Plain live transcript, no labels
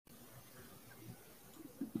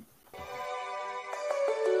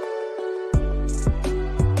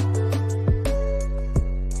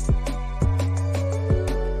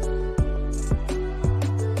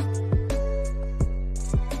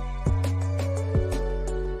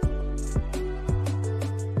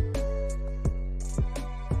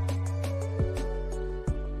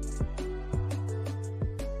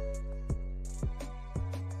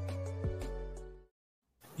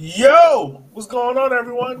Yo, what's going on,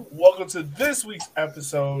 everyone? Welcome to this week's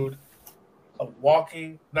episode of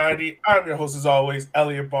Walking 90. I'm your host, as always,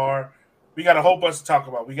 Elliot Barr. We got a whole bunch to talk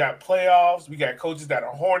about. We got playoffs. We got coaches that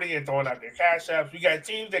are horny and throwing out their cash apps. We got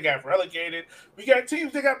teams that got relegated. We got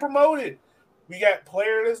teams that got promoted. We got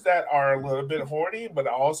players that are a little bit horny, but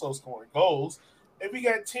also scoring goals. And we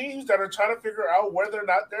got teams that are trying to figure out whether or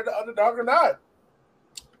not they're the underdog or not.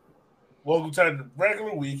 Welcome to the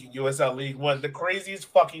regular week in USL League One, the craziest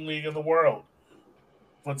fucking league in the world.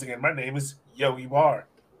 Once again, my name is Yogi Barr.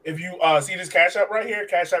 If you see this cash app right here,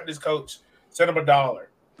 cash app this coach, send him $1.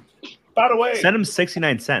 By the way, send him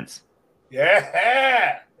 69 cents.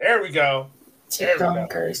 Yeah, there we go.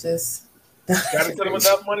 TikTok curses. Got to send him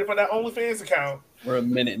enough money for that OnlyFans account. We're a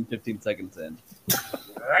minute and 15 seconds in.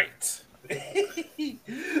 Right.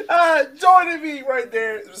 Joining me right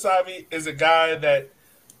there beside me is a guy that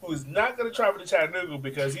who is not going to travel to Chattanooga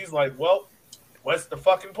because he's like, well, what's the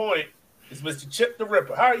fucking point? It's Mr. Chip the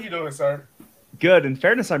Ripper. How are you doing, sir? Good. In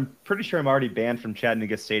fairness, I'm pretty sure I'm already banned from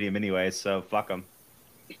Chattanooga Stadium anyway, so fuck them.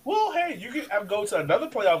 Well, hey, you can go to another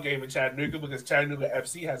playoff game in Chattanooga because Chattanooga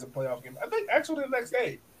FC has a playoff game. I think actually the next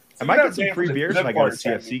day. So I might get some free beers when I go to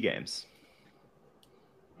CFC games.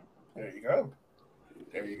 There you go.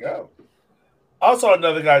 There you go. Also,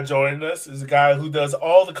 another guy joining us is a guy who does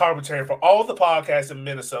all the commentary for all the podcasts in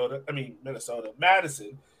Madison.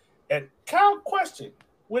 And Kyle, question: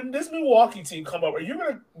 when this Milwaukee team come up, are you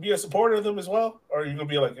going to be a supporter of them as well, or are you going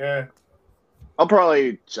to be like, eh? I'll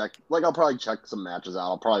probably check some matches out.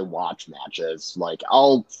 I'll probably watch matches. Like,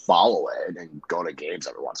 I'll follow it and go to games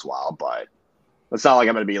every once in a while, but it's not like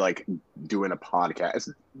I'm going to be like doing a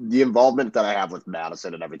podcast. The involvement that I have with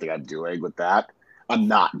Madison and everything I'm doing with that, I'm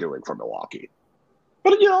not doing for Milwaukee.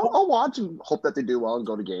 But, I'll watch and hope that they do well and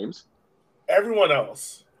go to games. Everyone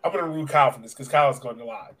else, I'm going to rule Kyle from this because Kyle's going to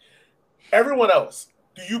lie. Everyone else,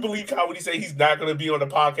 do you believe Kyle when he say he's not going to be on the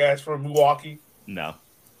podcast for Milwaukee? No.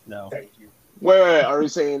 Thank you. Wait. Are you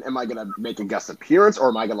saying, am I going to make a guest appearance or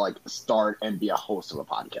am I going to start and be a host of a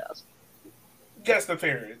podcast? Guest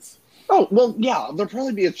appearance. Oh, well, yeah. There'll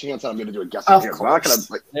probably be a chance that I'm going to do a guest appearance. I'm not gonna,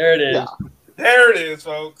 there it is. Yeah. There it is,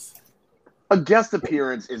 folks. A guest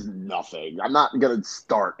appearance is nothing. I'm not going to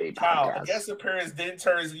start a Kyle, podcast. a guest appearance then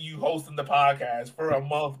turns to you hosting the podcast for a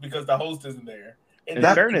month because the host isn't there. And In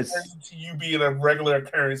then fairness, turns into you being a regular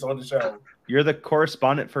occurrence on the show. You're the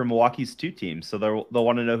correspondent for Milwaukee's 2 teams, so they'll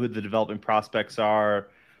want to know who the development prospects are,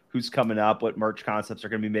 who's coming up, what merch concepts are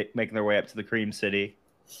going to be making their way up to the Cream City.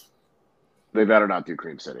 They better not do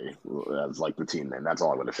Cream City. That's like the team name. That's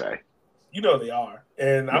all I'm going to say. You know they are.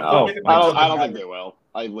 And I don't think they will.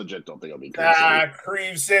 I legit don't think it'll be Cream City.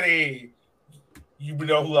 Cream City. You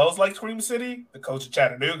know who else likes Cream City? The coach of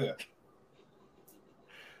Chattanooga.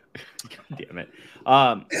 God damn it.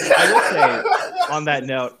 I will say, on that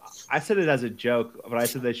note, I said it as a joke, but I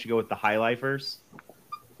said they should go with the High Lifers,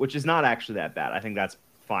 which is not actually that bad. I think that's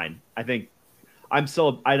fine. I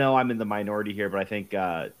know I'm in the minority here, but I think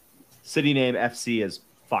city name FC is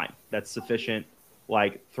fine. That's sufficient.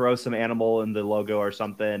 Like, throw some animal in the logo or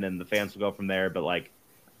something, and the fans will go from there. But, like,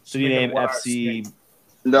 city name FC.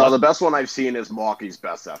 No, the best one I've seen is Milwaukee's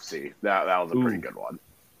Best FC. That was a pretty good one.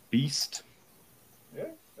 Beast. Yeah,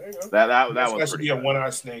 there you go. That was pretty be a good.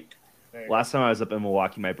 one-eye snake. Last time I was up in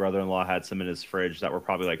Milwaukee, my brother-in-law had some in his fridge that were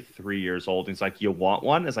probably like 3 years old. He's like, "You want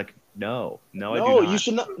one?" It's like, no, I do not. You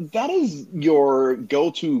should not. That is your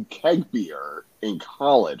go-to keg beer in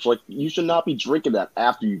college. Like, you should not be drinking that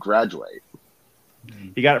after you graduate.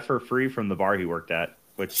 He got it for free from the bar he worked at,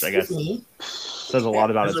 which I guess says a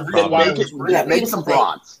lot about his problem. Make some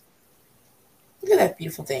brats. Look at that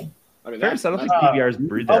beautiful thing. I mean, I don't think PBR is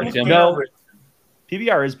brewed there. No,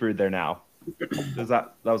 PBR is brewed there now.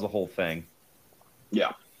 That was a whole thing.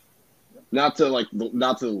 Yeah, not to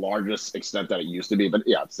the largest extent that it used to be, but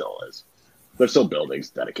yeah, it still is. There's still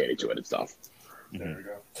buildings dedicated to it and stuff. There we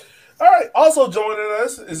go. All right. Also joining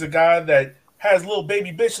us is a guy that has little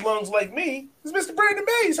baby bitch lungs like me. It's Mr. Brandon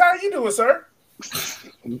Mays. How are you doing, sir?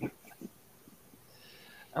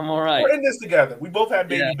 I'm all right. We're in this together. We both have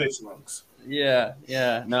baby bitch lungs. Yeah.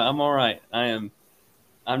 No, I'm all right. I'm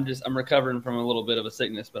recovering from a little bit of a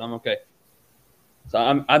sickness, but I'm okay.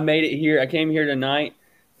 So I made it here. I came here tonight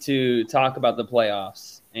to talk about the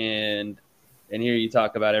playoffs and hear you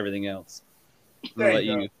talk about everything else. I'll let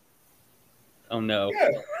you. Oh no. Yeah.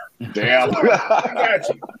 Damn.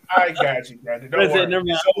 I got you, Brandon. Don't worry. Never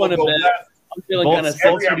mind. I want to bet. I'm feeling kind of sick.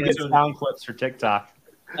 Bolt's to get sound clips for TikTok.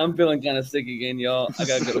 I'm feeling kind of sick again, y'all. I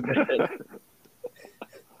gotta go to bed.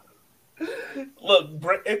 Look,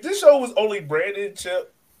 if this show was only Brandon,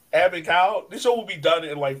 Chip, Ab, and Kyle, this show will be done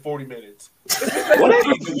in like 40 minutes. What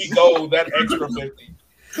do we go that extra 50?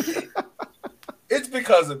 It's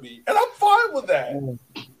because of me, and I'm fine with that.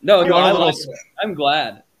 No, You want a I little like it. I'm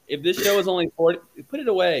glad. If this show is only 40, put it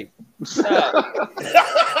away.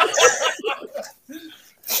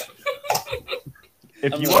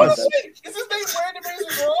 If I'm you not- want Is to, his name Brandon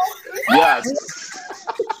Mason Grove? Yes.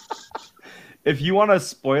 if you want a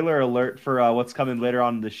spoiler alert for what's coming later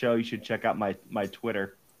on in the show, you should check out my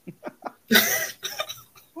Twitter.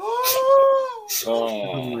 Oh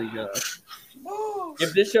Oh. my gosh. Oh,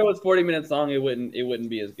 If this show was 40 minutes long, it wouldn't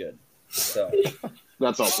be as good. So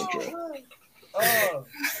That's also true. Oh,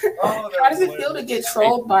 How does it feel to get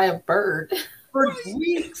trolled by a bird? for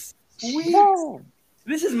weeks.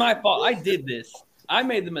 This is my fault. I did this. I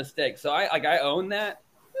made the mistake. So I own that.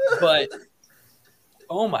 But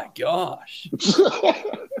oh my gosh.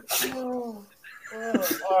 all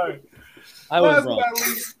right. I was Last but wrong. not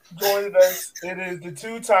least, joining us, it is the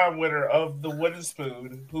two-time winner of the wooden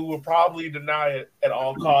spoon, who will probably deny it at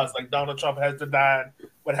all costs, like Donald Trump has denied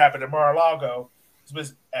what happened in Mar-a-Lago. It's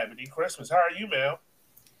Miss Ebony Christmas. How are you, ma'am?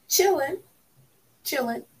 Chilling.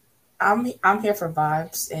 I'm here for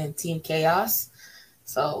vibes and Team Chaos.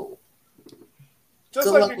 So Just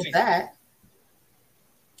good like luck your with team. that.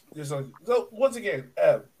 Just like, so once again,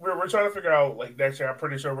 we're trying to figure out, like, next year, I'm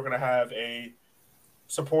pretty sure we're going to have a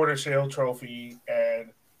supporter shield trophy and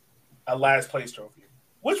a last place trophy.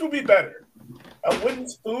 Which would be better? A wooden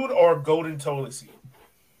spoon or a golden toilet seat?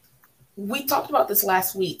 We talked about this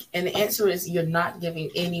last week, and the answer is you're not giving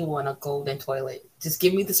anyone a golden toilet. Just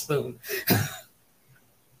give me the spoon.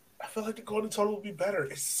 I feel like the golden toilet would be better.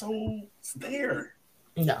 It's there.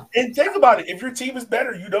 No. And think about it. If your team is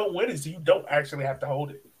better, you don't win it, so you don't actually have to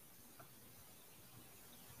hold it.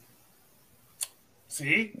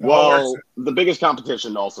 See? It all Well, works. the biggest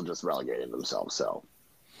competition also just relegated themselves. So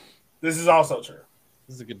This is also true.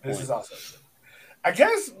 This is a good This point. is also true. I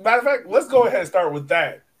guess, matter of fact, let's go ahead and start with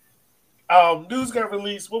that. News got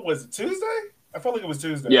released, what was it, Tuesday? I felt like it was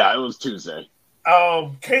Tuesday. yeah, it was Tuesday.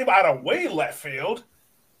 Came out of way left field.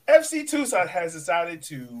 FC Tucson has decided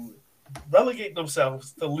to relegate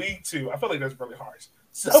themselves to League Two. I feel like that's really harsh.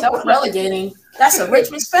 So, Self-relegating. That's a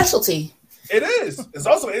Richmond specialty. it is. It's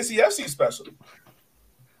also an NCFC specialty.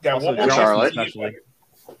 Got Also one more Charlotte. team. especially.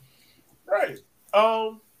 Right.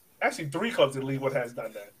 Actually, 3 clubs in League One has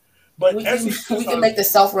done that. But We can, FC we Tucson, can make the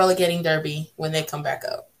self-relegating derby when they come back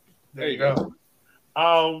up. there you go.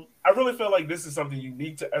 I really feel like this is something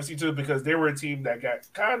unique to FC2 because they were a team that got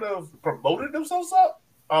kind of promoted themselves up.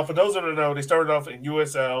 For those that don't know, they started off in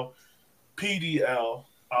USL. PDL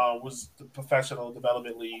was the Professional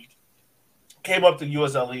Development League. Came up to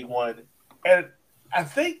USL League One. And I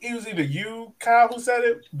think it was either you, Kyle, who said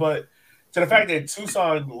it, but to the fact that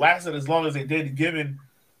Tucson lasted as long as they did, given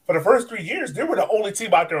for the first 3 years, they were the only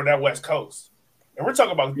team out there on that West Coast. And we're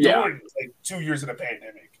talking about Yeah. during like 2 years of the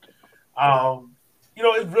pandemic.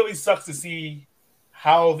 It really sucks to see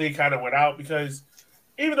how they kind of went out because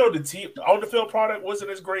even though the team on the field product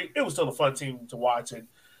wasn't as great, it was still a fun team to watch. And,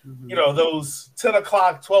 those 10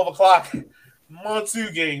 o'clock, 12 o'clock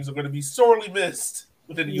monsoon games are going to be sorely missed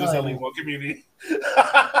within the USL League One community.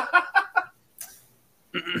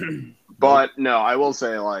 But no, I will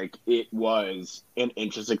say like it was an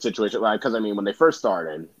interesting situation, right? Because I mean, when they first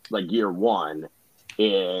started, like year one,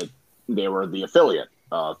 they were the affiliate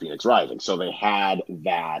of Phoenix Rising, so they had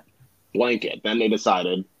that blanket. Then they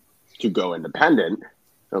decided to go independent.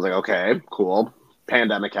 I was like, okay, cool.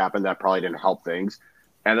 Pandemic happened, that probably didn't help things.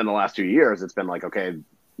 And then the last 2 years, it's been like, okay,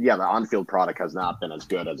 yeah, the on-field product has not been as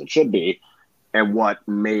good as it should be. And what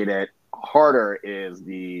made it harder is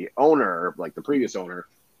the owner, like the previous owner,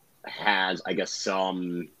 has, I guess,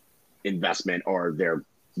 some investment or their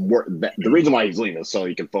work. The reason why he's leaving is so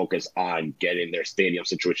he can focus on getting their stadium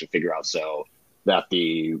situation figured out so that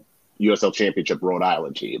the USL Championship Rhode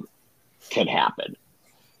Island team can happen.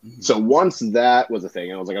 Mhm. So once that was a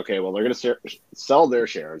thing, I was like, okay, well, they're going to sell their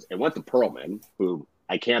shares. It went to Perlman, who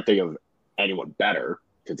I can't think of anyone better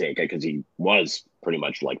to take it because he was pretty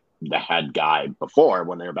much like the head guy before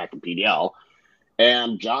when they were back in PDL.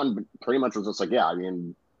 And John pretty much was just like, yeah, I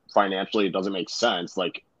mean, financially, it doesn't make sense.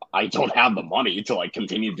 Like, I don't have the money to like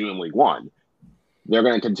continue doing League One. They're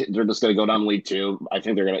going to continue. They're just going to go down League Two. I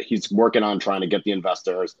think he's working on trying to get the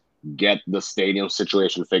investors, get the stadium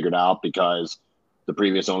situation figured out because the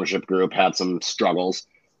previous ownership group had some struggles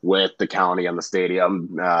with the county and the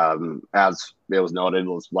stadium. As it was noted, it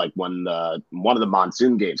was like when one of the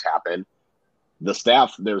monsoon games happened,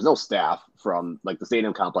 there was no staff from like the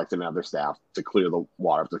stadium complex didn't have their staff to clear the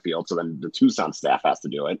water off the field. So then the Tucson staff has to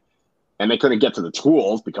do it. And they couldn't get to the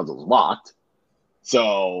tools because it was locked.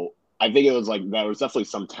 So I think it was like there was definitely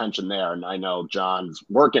some tension there. And I know John's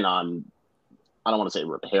working on I don't want to say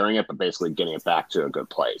repairing it, but basically getting it back to a good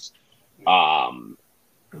place.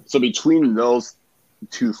 So between those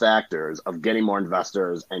two factors of getting more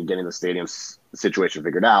investors and getting the stadium situation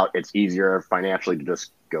figured out, it's easier financially to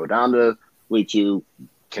just go down to League Two,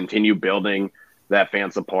 continue building that fan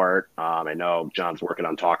support. I know John's working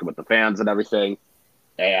on talking with the fans and everything,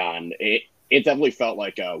 and it definitely felt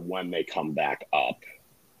like when they come back up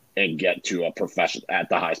and get to a profession at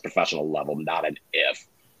the highest professional level, not an if.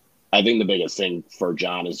 I think the biggest thing for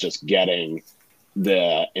John is just getting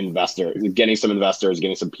some investors,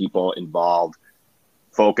 getting some people involved,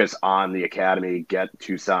 focus on the academy, get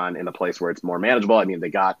Tucson in a place where it's more manageable. I mean, they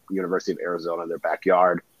got University of Arizona in their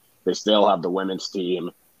backyard. They still have the women's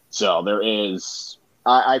team. So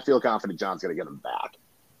I feel confident John's going to get them back.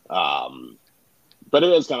 But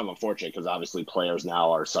it is kind of unfortunate because obviously players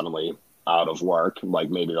now are suddenly out of work. Like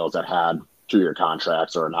maybe those that had 2-year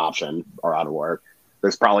contracts or an option are out of work.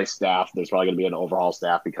 There's probably staff. There's probably going to be an overhaul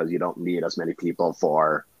staff because you don't need as many people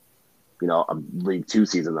for, a League Two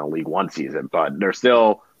season than a League One season. But they're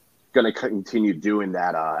still going to continue doing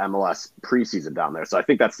that MLS preseason down there. So I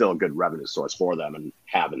think that's still a good revenue source for them and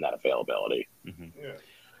having that availability. Mm-hmm. Yeah.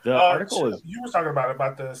 The article is. You were talking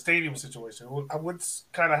about the stadium situation. What's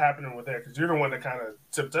kind of happening with that? Because you're the one that kind of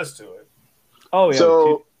tipped us to it. Oh yeah.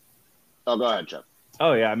 So, go ahead, Jeff.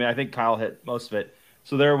 Oh yeah. I mean, I think Kyle hit most of it.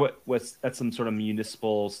 So there was that's some sort of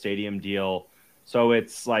municipal stadium deal. So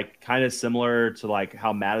it's like kind of similar to like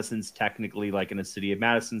how Madison's technically like in a city of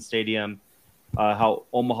Madison stadium, how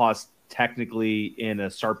Omaha's technically in a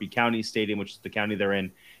Sarpy County stadium, which is the county they're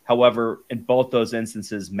in. However, in both those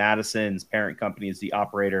instances, Madison's parent company is the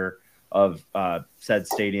operator of said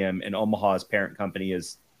stadium, and Omaha's parent company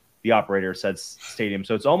is the operator of said stadium.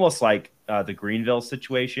 So it's almost like the Greenville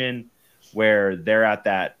situation where they're at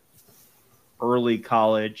that early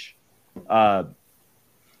college,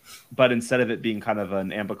 but instead of it being kind of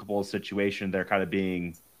an amicable situation, they're kind of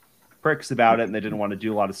being pricks about it, and they didn't want to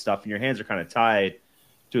do a lot of stuff, and your hands are kind of tied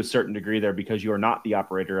to a certain degree there because you are not the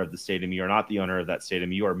operator of the stadium. You are not the owner of that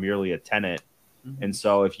stadium. You are merely a tenant. Mm-hmm. And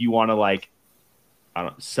so if you want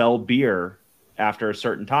to sell beer after a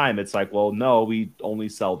certain time, it's like, well, no, we only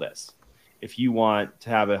sell this. If you want to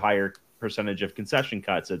have a higher percentage of concession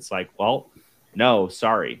cuts, it's like, well, no,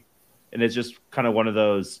 sorry. And it's just kind of one of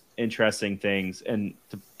those interesting things. And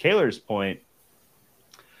to Kaylor's point,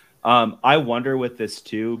 I wonder with this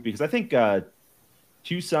too, because I think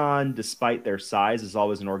Tucson, despite their size, is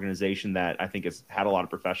always an organization that I think has had a lot of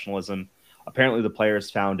professionalism. Apparently the players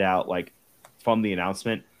found out from the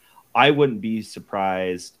announcement. I wouldn't be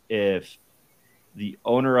surprised if the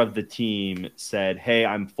owner of the team said, hey,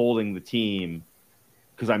 I'm folding the team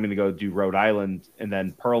because I'm going to go do Rhode Island. And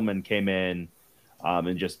then Perlman came in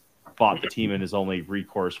and just bought the team, and his only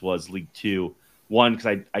recourse was League Two. One,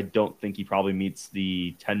 because I don't think he probably meets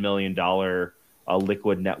the $10 million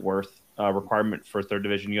liquid net worth requirement for third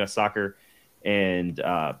division U.S. soccer. And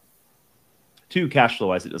two, cash flow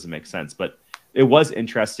wise, it doesn't make sense. But it was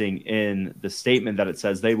interesting in the statement that it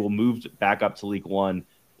says they will move back up to League One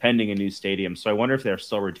pending a new stadium. So I wonder if they're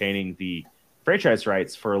still retaining the franchise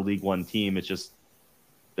rights for a League One team. It's just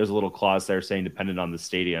there's a little clause there saying dependent on the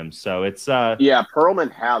stadium. So it's yeah,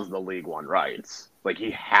 Perlman has the League One rights.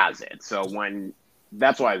 He has it. So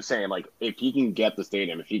that's why I was saying, if he can get the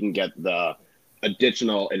stadium, if he can get the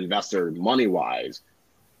additional investor money wise,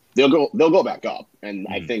 they'll go back up. And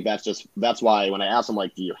I think that's why when I asked him,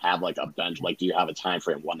 do you have a bench? Do you have a time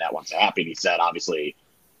frame when that wants to happen? He said, obviously,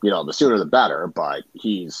 the sooner the better, but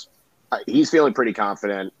he's feeling pretty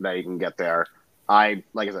confident that he can get there. Like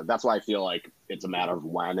I said, that's why I feel like it's a matter of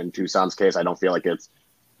when in Tucson's case. I don't feel like it's,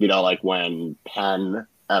 when Penn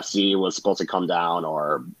FC was supposed to come down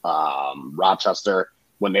or Rochester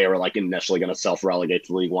when they were initially going to self-relegate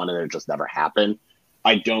to League One and it just never happened.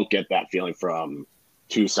 I don't get that feeling from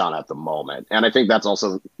Tucson at the moment. And I think that's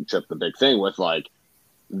also just the big thing with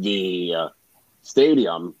the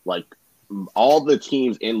stadium, all the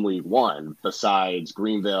teams in League One besides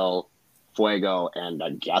Greenville, Fuego, and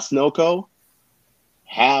I guess NOCO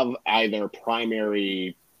have either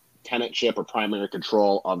primary tenantship or primary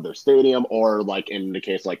control of their stadium, or in the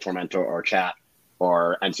case Tormento or Chat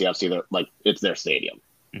or NCFC, they're it's their stadium.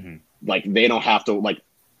 Mm-hmm. They don't have to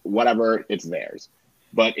whatever, it's theirs.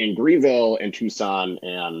 But in Greenville and Tucson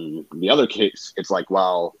and the other case, it's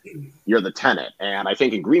well, you're the tenant. And I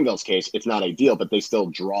think in Greenville's case, it's not ideal, but they still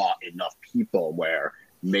draw enough people where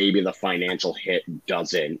maybe the financial hit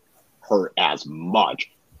doesn't hurt as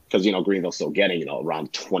much. Because, Greenville's still getting,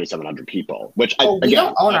 around 2,700 people, which we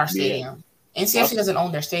don't own our stadium. NCFC doesn't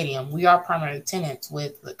own their stadium. We are primary tenants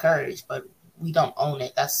with the Courage, but we don't own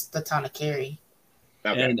it. That's the town of Cary.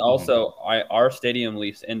 Okay. And also, our stadium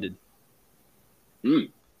lease ended. Hmm.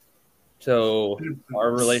 So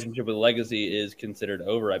our relationship with Legacy is considered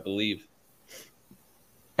over, I believe.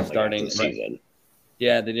 Starting, Like, season.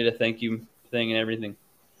 yeah, they did a thank you thing and everything.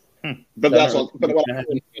 But So that's I what. But what I'm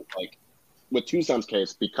saying is, like with Tucson's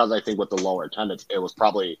case, because I think with the lower attendance, it was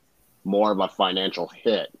probably more of a financial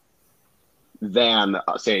hit than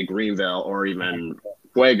say Greenville or even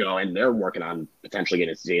Fuego, and they're working on potentially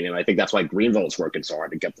getting a stadium. I think that's why Greenville is working so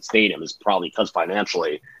hard to get the stadium, is probably because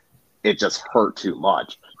financially it just hurt too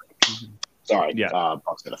much. Sorry, Yeah.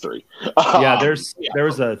 Bucks got a 3. Yeah, there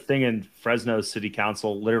was a thing in Fresno City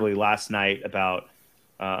Council literally last night about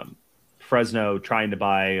Fresno trying to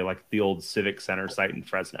buy like the old Civic Center site in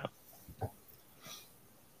Fresno.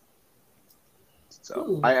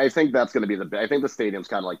 So I think that's going to be I think the stadium's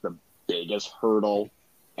kind of like the biggest hurdle,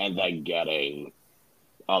 and then getting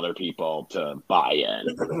other people to buy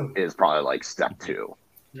in is probably like step 2.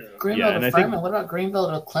 Yeah. Greenville and to I think- Furman. What about Greenville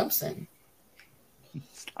to Clemson?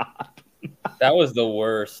 Stop. That was the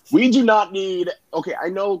worst. We do not need. Okay, I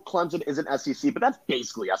know Clemson isn't SEC, but that's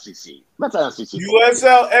basically SEC. That's an SEC.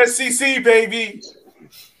 USL SEC, baby.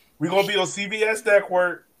 We're gonna be on CBS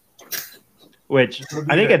Network. Which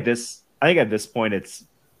I think at this point it's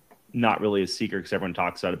not really a secret because everyone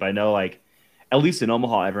talks about it. But I know, like, at least in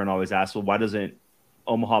Omaha, everyone always asks, well, why doesn't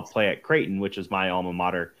Omaha play at Creighton, which is my alma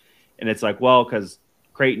mater? And it's like, well, because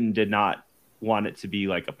Creighton did not want it to be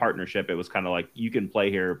like a partnership. It was kind of like, you can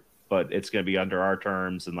play here, but it's going to be under our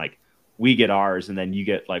terms, and like we get ours, and then you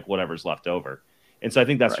get like whatever's left over. And so I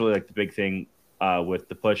think that's really like the big thing with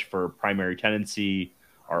the push for primary tenancy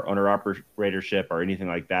or owner operatorship or anything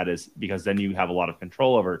like that, is because then you have a lot of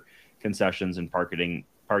control over concessions and parking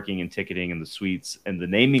and ticketing and the suites and the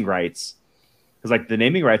naming rights. Because like the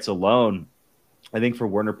naming rights alone, I think for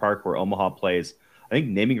Werner Park where Omaha plays, I think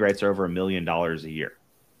naming rights are over $1 million a year.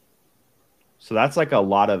 So that's like a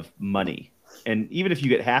lot of money. And even if you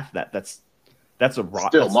get half of that, that's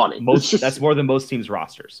money. That's more than most teams'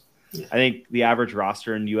 rosters. Yeah. I think the average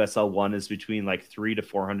roster in USL 1 is between like $300,000 to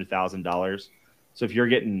 $400,000. So if you're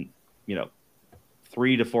getting,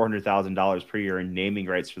 $300,000 to $400,000 per year in naming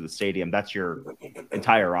rights for the stadium, that's your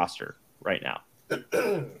entire roster right now.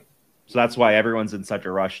 So that's why everyone's in such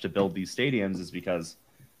a rush to build these stadiums, is because,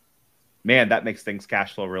 man, that makes things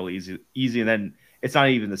cash flow really easy. And then it's not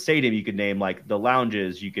even the stadium. You could name like the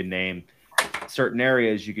lounges, you could name certain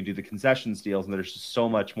areas, you could do the concessions deals, and there's just so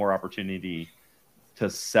much more opportunity to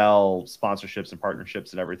sell sponsorships and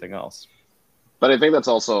partnerships and everything else. But I think that's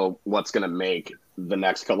also what's going to make the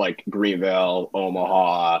next, like Greenville,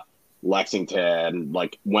 Omaha, Lexington,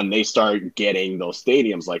 like when they start getting those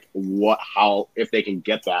stadiums, like how if they can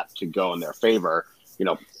get that to go in their favor,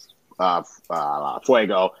 Fuego,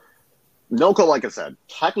 NOCO, like I said,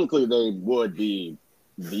 technically they would be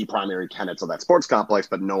the primary tenants of that sports complex,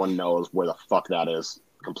 but no one knows where the fuck that is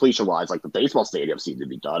completion wise. Like the baseball stadium seems to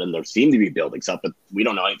be done, and there seem to be buildings up, but we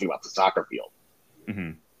don't know anything about the soccer field.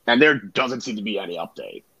 Mm-hmm. And there doesn't seem to be any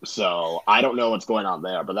update. So I don't know what's going on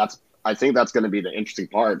there, but I think that's going to be the interesting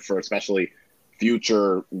part for especially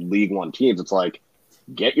future League One teams. It's like,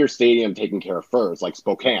 get your stadium taken care of first, like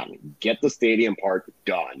Spokane. Get the stadium part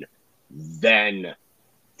done, then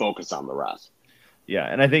focus on the rest. Yeah,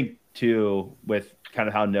 and I think, too, with kind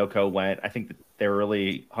of how NOCO went, I think that they're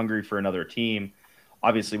really hungry for another team.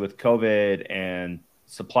 Obviously, with COVID and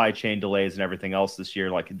supply chain delays and everything else this year,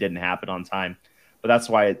 like it didn't happen on time. But that's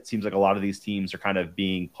why it seems like a lot of these teams are kind of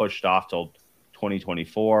being pushed off till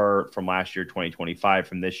 2024 from last year, 2025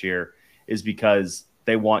 from this year, is because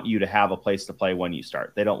they want you to have a place to play when you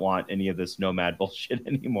start. They don't want any of this nomad bullshit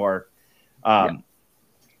anymore.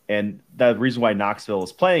 And the reason why Knoxville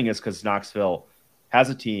is playing is because Knoxville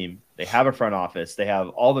has a team, they have a front office, they have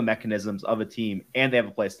all the mechanisms of a team, and they have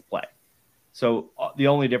a place to play. So the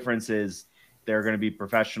only difference is they're going to be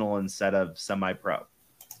professional instead of semi-pro.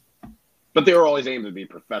 But they were always aiming to be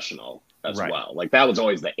professional as Right. well. Like that was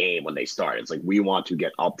always the aim when they started. It's like, we want to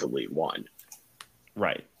get up to League One.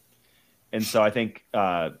 Right. And so I think,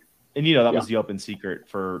 that was the open secret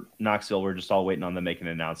for Knoxville. We're just all waiting on them making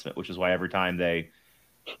an announcement, which is why every time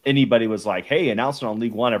anybody was like, hey, announcement on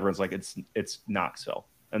League One, everyone's like, it's Knoxville.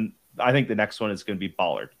 And I think the next one is going to be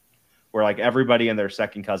Ballard, where like everybody and their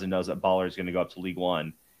second cousin knows that Ballard is going to go up to League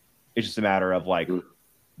One. It's just a matter of like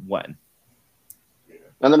when.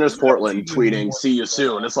 And then there's Portland tweeting, see you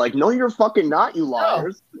soon. It's like, no, you're fucking not, you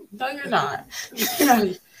liars. No, you're not.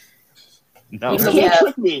 No. You So, can't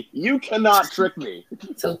trick me. You cannot trick me.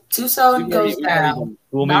 So Tucson goes down.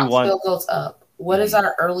 Fool me Knoxville once. goes up. What is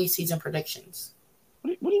our early season predictions?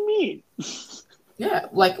 What do you mean? Yeah,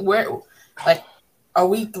 like Are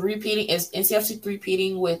we three-peating? Is NCFC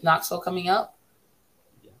three-peating with Knoxville coming up?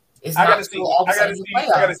 Is I gotta see. Knoxville all of a I gotta sudden see. in the I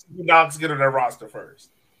gotta playoffs? see who Knox get on their roster first.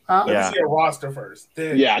 Huh? Let Yeah. me see a roster first.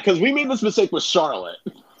 Then, Yeah, because we made this mistake with Charlotte.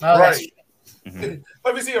 Oh, that's right. Mhm.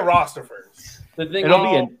 Let me see a roster first. The thing It'll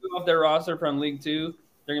is, be in- off their roster from League Two,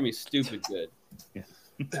 they're gonna be stupid good. Yeah.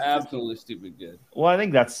 Absolutely stupid good. Well, I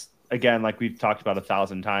think that's, again, like we've talked about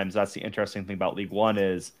 1,000 times, that's the interesting thing about League One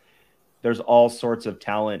is there's all sorts of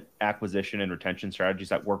talent acquisition and retention strategies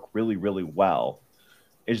that work really, really well.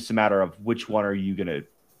 It's just a matter of which one are you going to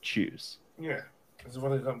choose. Yeah, that's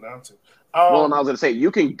what it comes down to. Well, and I was going to say, you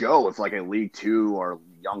can go with like a League Two or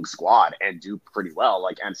young squad and do pretty well,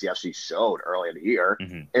 like NCFC showed earlier in the year.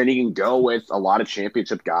 Mhm. And you can go with a lot of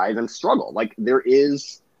championship guys and struggle. Like there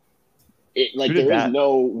is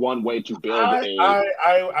no one way to build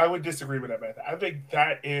I would disagree with that method.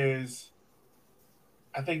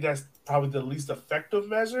 I think that's probably the least effective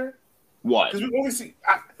measure what? because we only see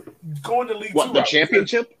going to League What, Two the route.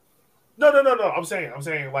 championship? No. I'm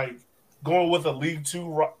saying like going with a League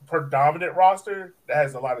Two predominant roster that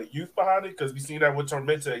has a lot of youth behind it because we seen that with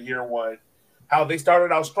Tormenta year one, how they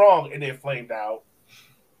started out strong and then flamed out.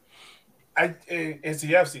 In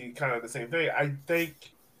NCFC kind of the same thing. I think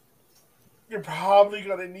you're probably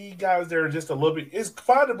gonna need guys that are just a little bit. It's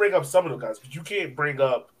fine to bring up some of those guys, but you can't bring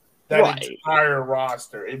up that Right. entire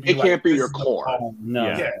roster. It can't be this your is the core. core. No.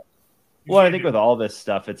 Yeah. Yeah. You Well, I can't think do with all this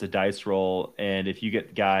stuff, it's a dice roll. And if you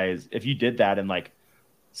get guys, if you did that and like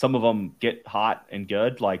some of them get hot and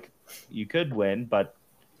good, like you could win, but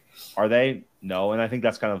are they? No. And I think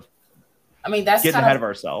that's kind of I mean, that's getting kind ahead of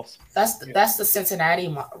ourselves. That's the Cincinnati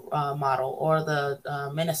model or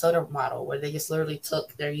the Minnesota model where they just literally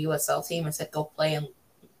took their USL team and said go play in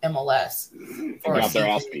MLS for a got their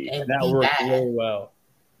ass season beat. and That be worked bad. really well.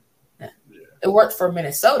 It worked for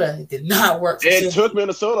Minnesota. It did not work for It Cincinnati. took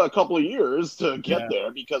Minnesota a couple of years to get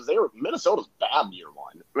there because Minnesota's bad year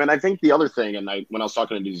one. And I think the other thing, and when I was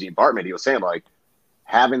talking to DZ Bartman, he was saying like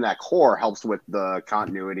having that core helps with the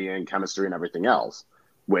continuity and chemistry and everything else,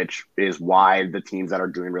 which is why the teams that are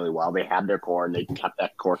doing really well, they had their core and they kept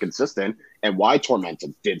that core consistent. And why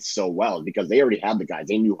Tormenta did so well because they already had the guys,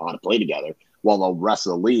 they knew how to play together, while the rest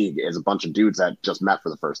of the league is a bunch of dudes that just met for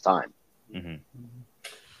the first time. Mm-hmm.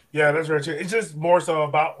 Yeah, that's right too. It's just more so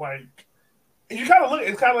about like you kind of look.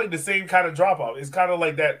 It's kind of like the same kind of drop off. It's kind of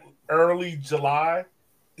like that early July.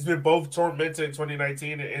 It's been both Tormenta in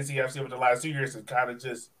 2019 and NCFC over the last 2 years have kind of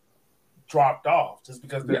just dropped off just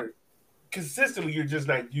because they're consistently. You're just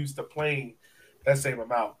not used to playing that same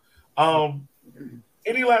amount.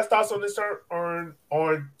 Any last thoughts on this on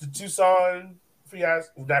the Tucson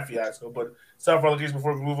fiasco? Not fiasco, but self relegation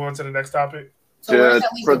before we move on to the next topic. So where does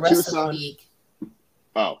that leave For the rest of Tucson- the league?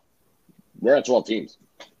 Oh, we're at 12 teams.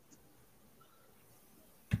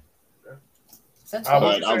 Is that I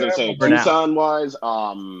But 12? I was going to say, For now. Tucson-wise,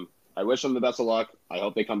 I wish them the best of luck. I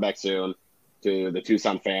hope they come back soon. To the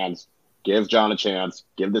Tucson fans, give John a chance.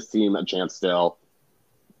 Give this team a chance still.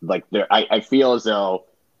 Like, I feel as though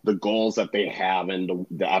the goals that they have and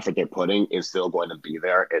the effort they're putting is still going to be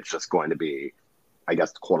there. It's just going to be, I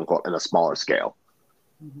guess, quote-unquote, in a smaller scale.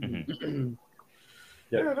 Mm-hmm.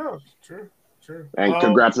 Yeah, no, true. And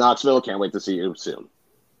congrats, Knoxville. Can't wait to see you soon.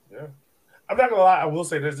 Yeah. I'm not gonna lie, I will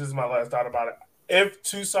say this is my last thought about it. If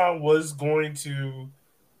Tucson was going to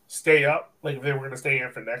stay up, like if they were gonna stay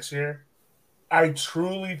in for next year, I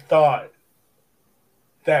truly thought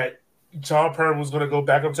that John Pern was gonna go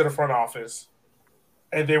back up to the front office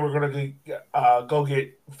and they were gonna go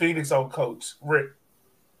get Phoenix old coach, Rick.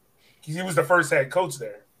 He was the first head coach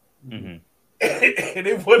there. Mm-hmm. And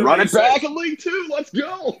it would Run it back in League Two. Let's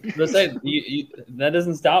go. Let's say that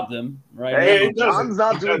doesn't stop them, right? Hey, it doesn't. John's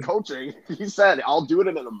not It doing doesn't. coaching. He said, I'll do it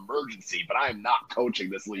in an emergency, but I am not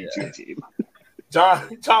coaching this League Two team. John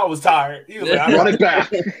was tired. He was like, Run it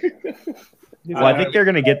back. Well, I think they're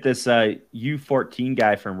going to get this U14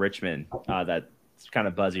 guy from Richmond that's kind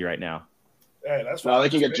of buzzy right now. Hey, that's Well, they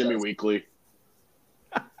can get Jimmy Weekly.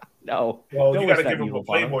 No. Well, Don't you wish got to that give him evil a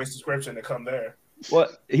upon him. Playboy subscription to come there.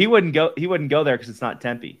 Well, he wouldn't go there because it's not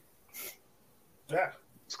Tempe. Yeah.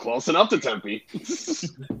 It's close enough to Tempe.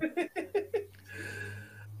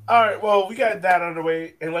 All right. Well, we got that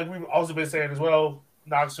underway, and like we've also been saying as well,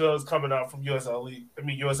 Knoxville is coming up from USL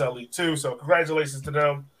League 2. So congratulations to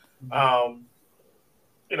them.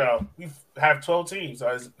 You know, we have 12 teams. So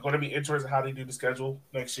it's going to be interesting how they do the schedule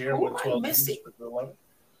next year Who with am I 12 missing? teams. For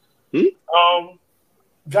 11.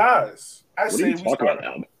 Guys, I What are say you we talking start.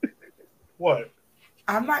 about? What?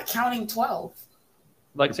 I'm not counting 12.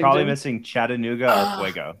 You're probably missing Chattanooga or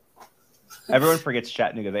Fuego. Everyone forgets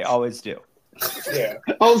Chattanooga. They always do. Yeah.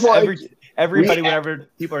 I was like, Everybody, whenever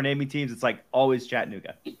people are naming teams, it's like always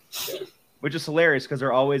Chattanooga, which is hilarious because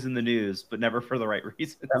they're always in the news, but never for the right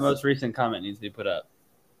reasons. That most recent comment needs to be put up.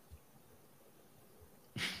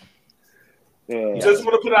 Just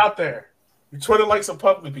want to put it out there. Your Twitter likes some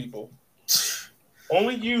public people.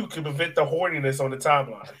 Only you can prevent the horniness on the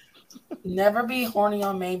timeline. Never be horny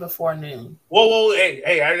on Maine before noon. Whoa,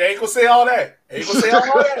 hey, I ain't gonna say all that.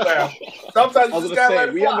 Now. Sometimes I you was just gonna gotta say let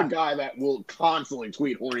it we have fly. a guy that will constantly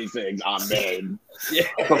tweet horny things on Maine Yeah.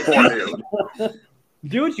 before noon.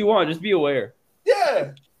 Do what you want. Just be aware.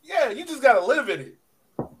 Yeah, you just gotta live in it.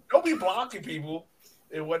 Don't be blocking people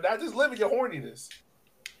and whatnot. Just live in your horniness.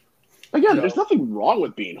 Again, No. there's nothing wrong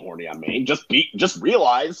with being horny on Maine. Just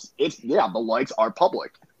realize the likes are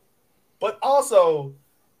public. But also,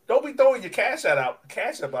 don't be throwing your cash app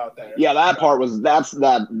out there. Yeah, that part was that's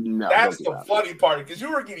That's don't do the that. funny part because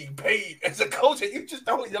you were getting paid as a coach and you just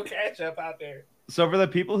throwing your cash app out there. So for the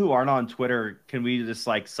people who aren't on Twitter, can we just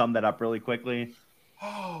like sum that up really quickly?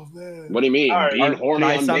 Oh man, What do you mean? All right. Being Can horny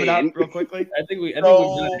I on sum it up Maine? real quickly? I think we've done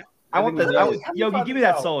So, it. I want the think we've done it. Yogi. Give me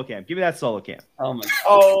that solo cam. Give me that solo cam. Oh my!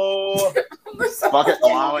 oh, Fuck it,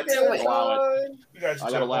 allow it. Do it. Allow it. you guys I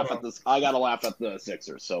gotta laugh at this. I gotta laugh at the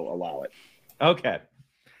Sixers, so allow it. Okay.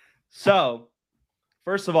 So,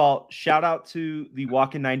 first of all, shout out to the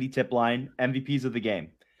Walkin' 90 tip line, MVPs of the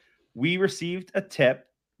game. We received a tip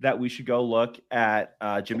that we should go look at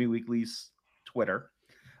Jimmy Weekly's Twitter,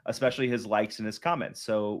 especially his likes and his comments.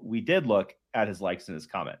 So we did look at his likes and his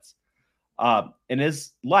comments. In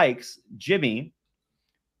his likes, Jimmy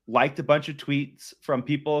liked a bunch of tweets from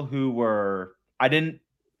people who were, I didn't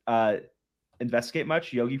investigate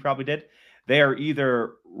much. Yogi probably did. They are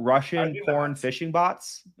either Russian porn fishing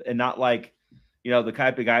bots and not like, the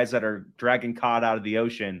type of guys that are dragging cod out of the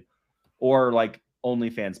ocean, or like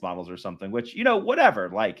OnlyFans models or something, which, whatever,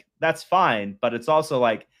 like that's fine. But it's also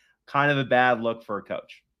like kind of a bad look for a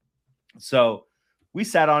coach. So we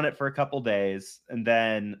sat on it for a couple days, and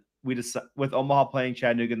then we just, with Omaha playing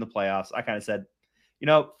Chattanooga in the playoffs, I kind of said,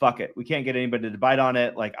 fuck it. We can't get anybody to bite on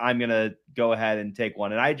it. Like, I'm going to go ahead and take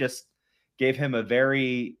one. And I just gave him a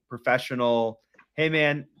very professional, hey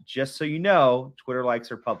man, just so you know, Twitter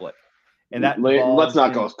likes are public. And that let's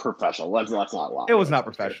not go professional. Let's not lie. It was not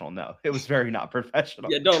professional. No, it was very not professional.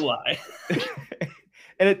 Yeah, don't lie.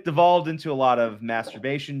 And it devolved into a lot of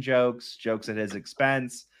masturbation jokes at his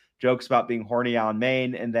expense, jokes about being horny on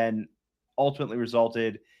Maine, and then ultimately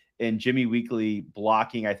resulted in Jimmy Weekly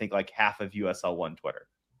blocking, I think, like half of USL One Twitter.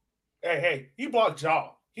 Hey, he blocked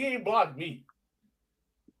y'all. He ain't blocked me.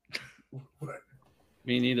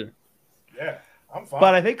 Me neither. Yeah, I'm fine.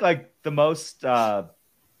 But I think like the most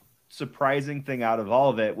surprising thing out of all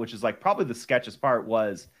of it, which is like probably the sketchiest part,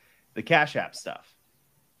 was the Cash App stuff.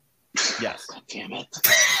 Yes. God damn it.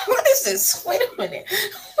 What is this? Wait a minute.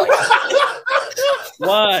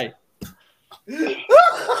 Why?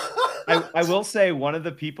 I will say one of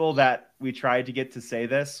the people that we tried to get to say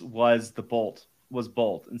this was Bolt,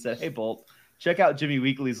 and said, hey, Bolt, check out Jimmy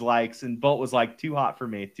Weekly's likes. And Bolt was like, too hot for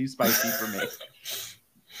me, too spicy for me.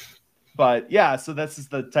 But yeah, so this is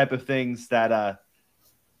the type of things that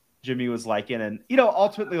Jimmy was liking. And,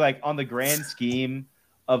 ultimately, like on the grand scheme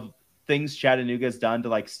of things Chattanooga's done to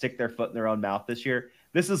like stick their foot in their own mouth this year,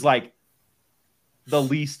 this is like the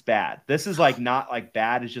least bad. This is like not like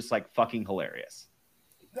bad. It's just like fucking hilarious.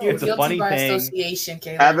 No, It's a funny thing. Association,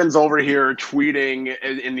 Caleb. Evan's over here tweeting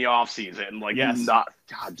in the offseason. Like, Yes. not.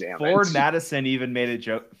 God damn it. Ford Madison even made a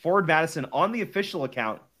joke. Ford Madison on the official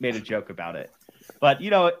account made a joke about it. But,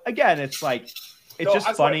 again, it's like, it's just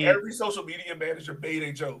I swear funny. Every social media manager made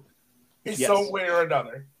a joke in Yes. some way or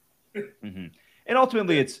another. Mm-hmm. And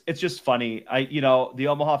ultimately, it's just funny. The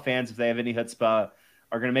Omaha fans, if they have any chutzpah,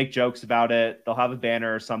 are going to make jokes about it. They'll have a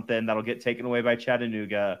banner or something that'll get taken away by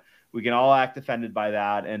Chattanooga. We can all act offended by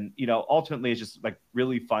that. And, ultimately, it's just like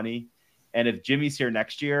really funny. And if Jimmy's here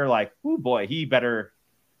next year, like, oh boy, he better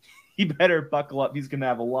buckle up. He's going to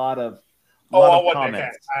have a lot of I want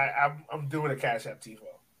comments. that cash. I'm doing a Cash App TiVo.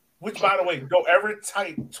 Which, by the way, don't ever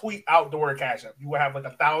tweet out the word Cash App. You will have like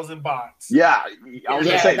 1,000 bots. Yeah, I was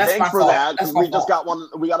Yeah, gonna say that's thanks my for fault. that That's because my we just fault. got one.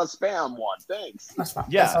 We got a spam one. Thanks. That's fine.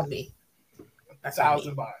 Yeah. That's on me. That's on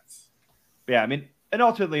 1,000 me. bots. Yeah, I mean, and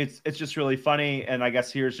ultimately, it's just really funny. And I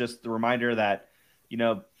guess here's just the reminder that,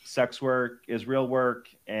 sex work is real work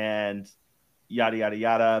and yada, yada,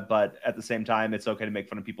 yada. But at the same time, it's okay to make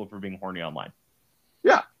fun of people for being horny online.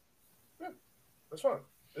 That's fun.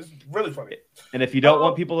 It's really funny. And if you don't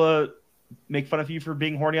want people to make fun of you for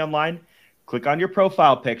being horny online, click on your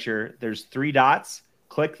profile picture. There's 3 dots.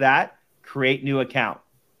 Click that. Create new account.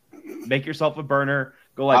 Make yourself a burner.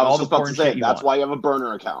 Go like I was all the just about porn to say shit you that's want. why you have a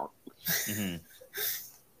burner account. Mhm.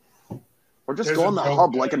 Or just There's go a on the joke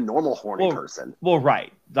hub there. like a normal horny Well- person. Well,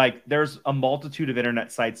 right. Like there's a multitude of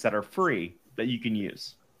internet sites that are free that you can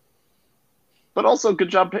use. But also, good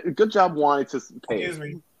job wanting to pay.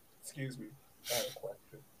 Excuse me. I have a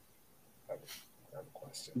question. I have a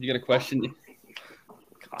question. You got a question?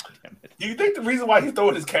 God damn it. Do you think the reason why he's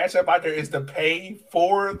throwing his Cash App out there is to pay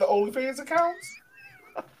for the OnlyFans accounts?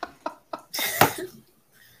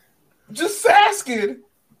 Just asking.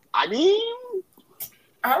 I mean,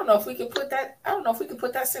 I don't know if we could put that. I don't know if we could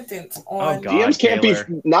put that sentence on. Oh, God. DMs can't Taylor.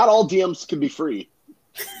 be. Not all DMs can be free.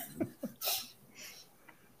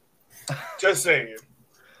 Just saying.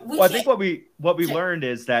 We Well, I can't- think what we learned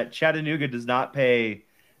is that Chattanooga does not pay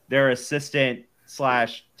their assistant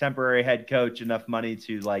 / temporary head coach enough money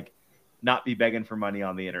to like not be begging for money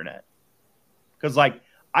on the internet. Because like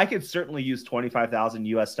I could certainly use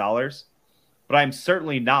 $25,000, but I'm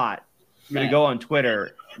certainly not going to go on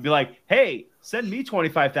Twitter and be like, "Hey, send me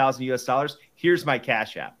 $25,000. Here's my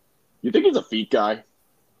Cash App." You think he's a feet guy?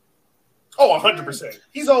 Oh, 100%.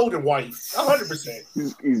 He's old and white. 100%.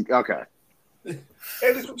 He's okay. And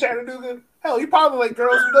he's from Chattanooga. Hell, he probably like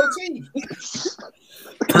girls with no teeth.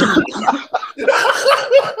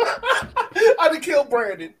 I'd have killed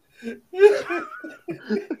Brandon.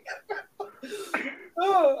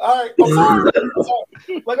 All right.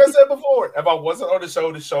 Like I said before, if I wasn't on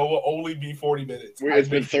the show will only be 40 minutes. It's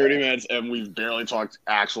been 30 minutes, and we've barely talked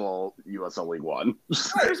actual USL League One.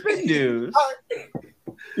 There's been news.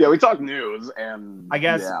 Yeah, we talked news, and I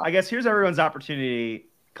guess yeah. here's everyone's opportunity.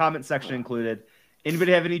 Comment section included.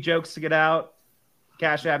 Anybody have any jokes to get out?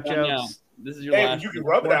 Cash App No. jokes? This is your Hey, last. you can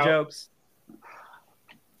rub it More out. jokes?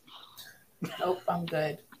 Nope, I'm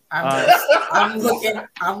good. Uh, I'm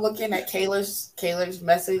looking at Kayla's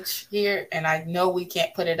message here, and I know we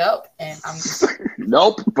can't put it up, and I'm just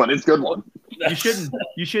Nope, but it's a good one.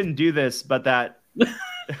 you shouldn't do this, but that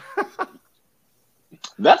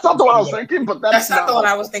That's not the one I was thinking, but that's not the one I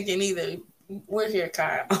helpful. was thinking either. We're here,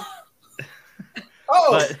 Kyle.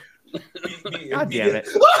 Oh, but God damn it.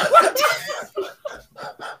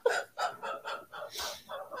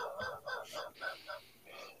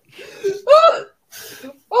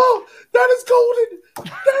 Oh, that is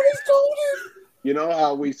golden. That is golden. You know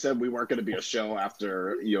how we said we weren't going to be a show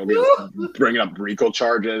after Yogi bringing up RICO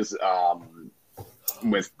charges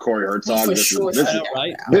with Corey Herzog? For This, sure is, this, I is, know,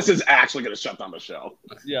 right? this is actually going to shut down the show.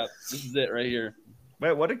 Yeah, this is it right here.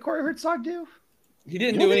 Wait, what did Corey Herzog do? He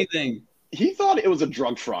didn't do anything. He thought it was a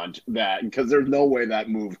drug front because there's no way that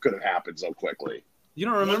move could have happened so quickly. You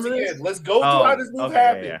don't Once remember this? again, let's go through how this move okay,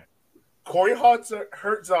 happened. yeah. Corey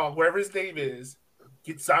Herzog, wherever his name is,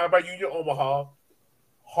 gets signed by Union Omaha.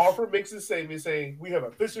 Harper makes a statement saying, "We have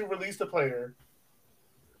officially released a player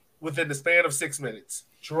within the span of 6 minutes.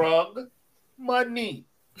 Drug money."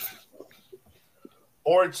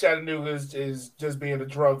 Or Chattanooga is just being a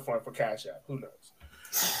drug front for Cash App. Who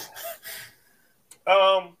knows?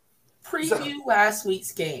 Preview last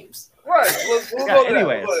week's games. Right. We'll Yeah, go to that.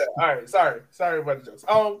 anyways. We'll go to that. All right. Sorry about the jokes.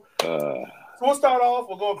 So we'll start off.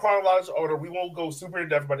 We'll go in chronological order. We won't go super in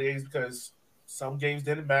depth about the games because some games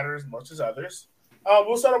didn't matter as much as others.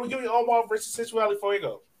 We'll start off with Union Omaha versus Central Valley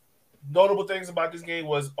Fuego. Notable things about this game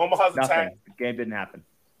was Omaha's attack. Nothing. The game didn't happen.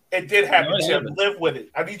 It did happen, No, it Chip. happened. Live with it.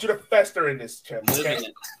 I need you to fester in this, Chip. Live Okay? in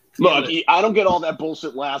it. Look, I don't get all that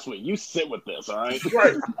bullshit last week. You sit with this, all right?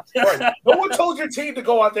 Right. No one told your team to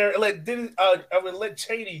go out there and let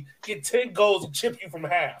Cheney get 10 goals and chip you from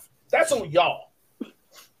half. That's on y'all.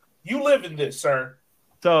 You live in this, sir.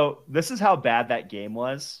 So this is how bad that game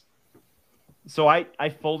was. So I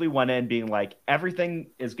fully went in being like, everything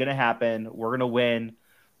is going to happen. We're going to win.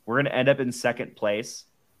 We're going to end up in second place.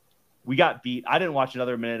 We got beat. I didn't watch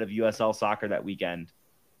another minute of USL soccer that weekend.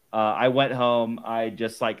 I went home. I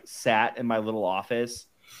just like sat in my little office,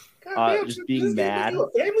 Goddamn, just Chip, being this game mad. You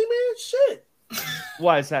a family man? Shit.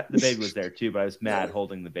 Well, the baby was there too, but I was mad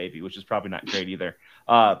holding the baby, which is probably not great either.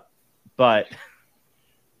 But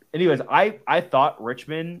anyways, I thought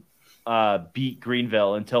Richmond beat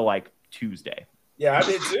Greenville until like Tuesday. Yeah, I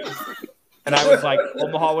did too. And I was like,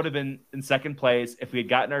 Omaha would have been in second place if we had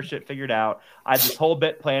gotten our shit figured out. I had this whole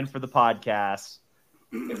bit planned for the podcast,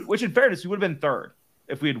 which in fairness, we would have been third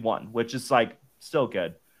if we had won, which is like still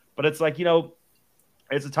good. But it's like,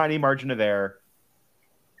 it's a tiny margin of error.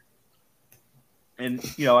 And,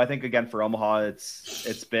 I think again for Omaha,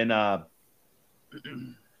 it's been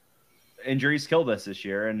injuries killed us this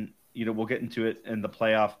year. And, we'll get into it in the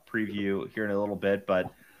playoff preview here in a little bit,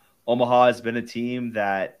 but Omaha has been a team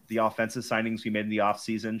that the offensive signings we made in the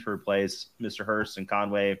offseason to replace Mr. Hurst and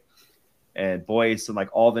Conway and Boyce and like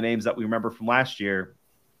all the names that we remember from last year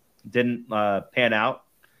didn't pan out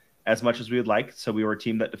as much as we would like. So we were a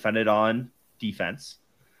team that defended on defense,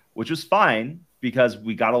 which was fine because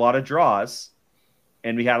we got a lot of draws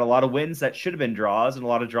and we had a lot of wins that should have been draws and a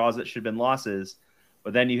lot of draws that should have been losses.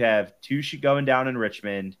 But then you have Tushi going down in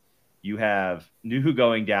Richmond. You have Nuhu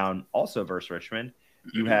going down also versus Richmond.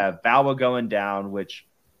 You have Bawa going down, which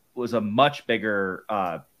was a much bigger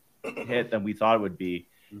hit than we thought it would be.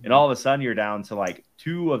 And all of a sudden you're down to like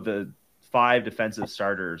 2 of the 5 defensive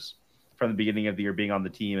starters from the beginning of the year being on the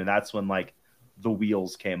team. And that's when like the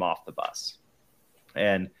wheels came off the bus.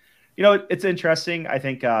 And, you know, it's interesting. I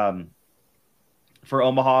think for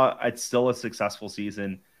Omaha, it's still a successful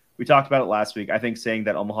season. We talked about it last week. I think saying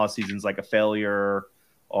that Omaha season's like a failure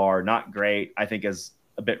or not great, I think is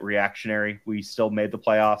a bit reactionary. We still made the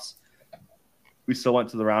playoffs. We still went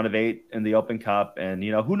to the round of 8 in the Open Cup, and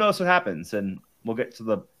you know, who knows what happens. And we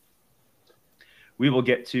will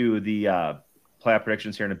get to the playoff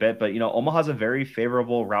predictions here in a bit. But you know, Omaha's a very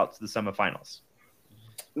favorable route to the semifinals,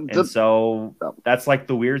 and so that's like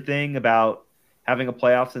the weird thing about having a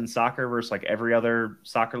playoffs in soccer versus like every other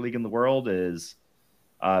soccer league in the world is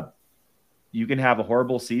you can have a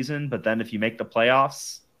horrible season, but then if you make the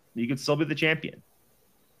playoffs, you can still be the champion.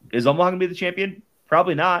 Is Omaha going to be the champion?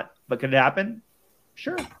 Probably not, but could it happen?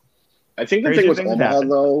 Sure. I think the thing with Omaha,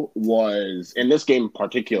 though, was in this game in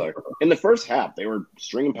particular, in the first half, they were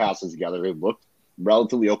stringing passes together. They looked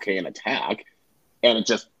relatively okay in attack, and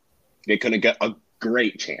they couldn't get a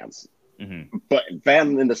great chance. Mm-hmm. But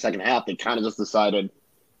then in the second half, they kind of just decided,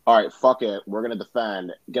 all right, fuck it. We're going to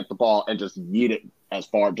defend, get the ball, and just yeet it as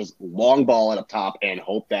far, just long ball at up top and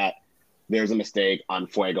hope that there's a mistake on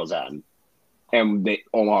Fuego's end. And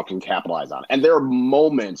Omaha can capitalize on it. And there are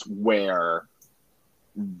moments where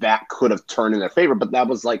that could have turned in their favor, but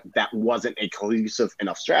that wasn't a cohesive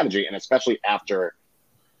enough strategy. And especially after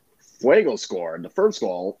Fuego scored the first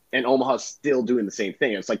goal and Omaha's still doing the same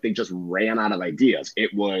thing. It's like they just ran out of ideas.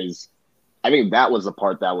 I think that was the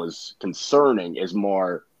part that was concerning, is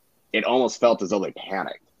more, it almost felt as though they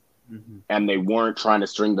panicked. Mm-hmm. And they weren't trying to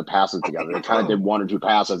string the passes together. They kind of did 1 or 2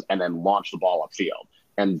 passes and then launched the ball upfield.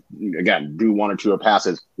 And again, do 1 or 2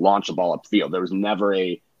 passes, launch the ball upfield. There was never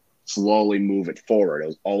a slowly move it forward. It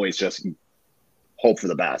was always just hope for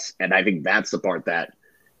the best. And I think that's the part that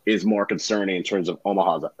is more concerning in terms of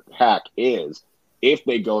Omaha's attack, is if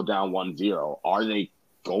they go down 1-0, are they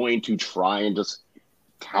going to try and just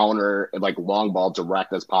counter, like long ball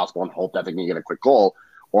direct as possible and hope that they can get a quick goal?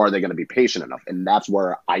 Or are they going to be patient enough? And that's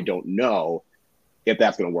where I don't know if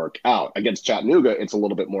that's going to work out. Against Chattanooga, it's a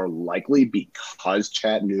little bit more likely because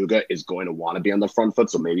Chattanooga is going to want to be on the front foot,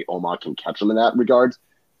 so maybe Omaha can catch them in that regard.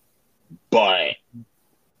 But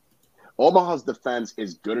Omaha's defense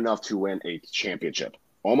is good enough to win a championship.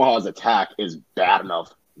 Omaha's attack is bad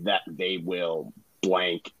enough that they will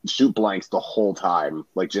shoot blanks the whole time,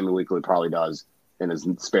 like Jimmy Weekly probably does in his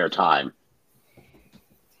spare time,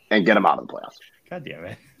 and get them out of the playoffs. God damn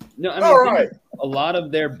it. No, I mean, right. A lot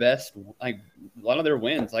of their best, like a lot of their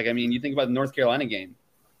wins. Like, I mean, you think about the North Carolina game.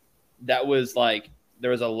 That was like,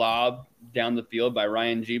 there was a lob down the field by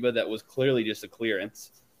Ryan Jiba that was clearly just a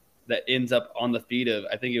clearance that ends up on the feet of,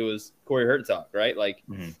 I think it was Corey Herzog, right? Like,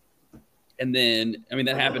 and then, I mean,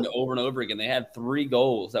 that happened over and over again. They had 3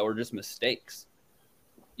 goals that were just mistakes.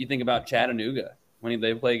 You think about Chattanooga. When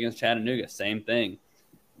they play against Chattanooga, same thing.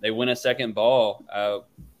 They win a second ball. Who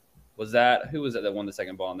was that won the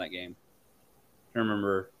second ball in that game? I don't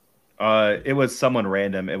remember. It was someone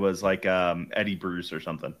random. It was like Eddie Bruce or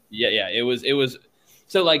something. Yeah. It was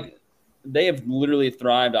so like they have literally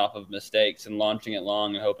thrived off of mistakes and launching it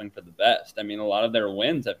long and hoping for the best. I mean, a lot of their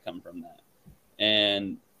wins have come from that.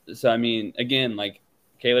 And so, I mean, again, like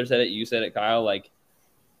Kaylor said it, you said it, Kyle, like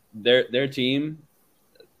their team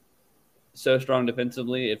so strong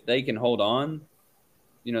defensively, if they can hold on,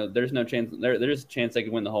 you know, there's no chance. There's a chance they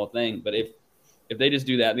can win the whole thing. But if they just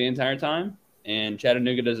do that the entire time and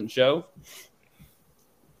Chattanooga doesn't show,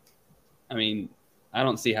 I mean, I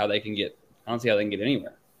don't see how they can get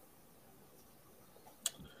anywhere.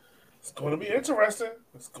 It's going to be interesting.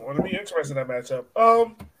 That matchup.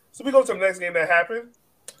 So we go to the next game that happened.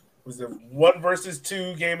 It was the 1 versus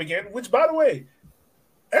 2 game again. Which, by the way,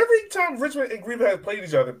 every time Richmond and Greenville have played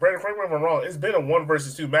each other, Brandon, correct me if I'm wrong, it's been a 1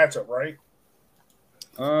 versus 2 matchup, right?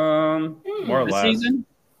 More or less. Season?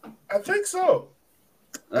 I think so.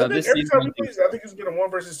 I think every time we played, I think it's been a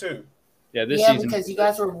 1 versus 2. Yeah, this season. Because you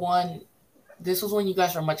guys were 1. This was when you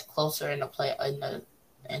guys were much closer in the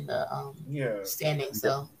standings.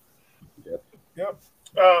 So. Yep.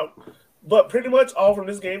 But pretty much all from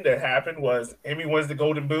this game that happened was Emmy wins the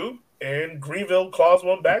Golden Boot, and Greenville claws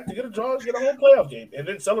one back to get a draw, get a whole playoff game, and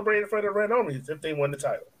then celebrate in front of the Red Army as if they won the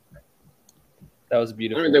title. That was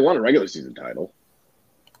beautiful. I mean, they won a regular season title.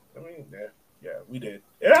 I mean, yeah. Yeah, we did.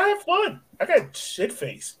 And I had fun. I got shit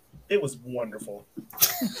faced. It was wonderful.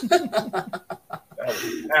 That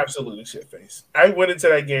was absolutely shit faced. I went into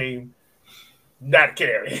that game not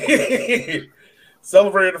caring.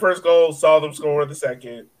 Celebrated the first goal, saw them score the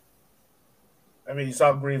second. I mean, you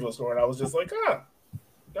saw Greenville score, and I was just like,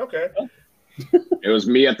 okay. It was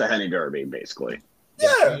me at the Henny Derby, basically.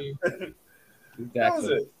 Yeah. Exactly. That was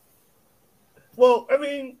it. Well, I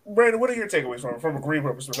mean, Brandon, what are your takeaways from a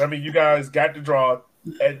Greenville perspective? I mean, you guys got the draw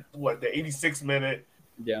at, the 86th minute.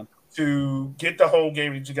 Yeah. To get the home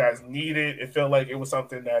game that you guys needed. It felt like it was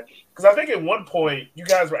something that – because I think at one point you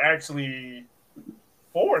guys were actually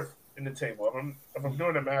fourth in the table, if I'm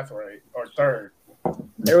doing the math right, or third.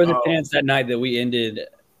 There was a chance that night that we ended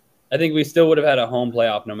 – I think we still would have had a home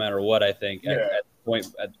playoff no matter what, I think, at the point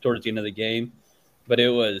towards the end of the game. But it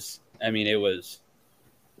was – I mean, it wasn't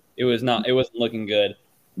looking good.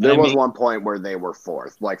 There was one point where they were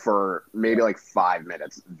fourth. Like, for maybe 5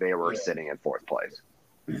 minutes, they were sitting in fourth place.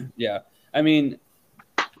 Yeah, I mean,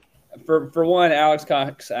 for one, Alex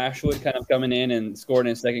Cox Ashwood kind of coming in and scoring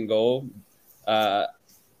his second goal. That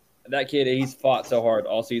kid, he's fought so hard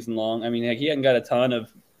all season long. I mean, he hasn't got a ton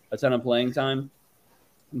of playing time,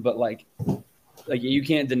 but like you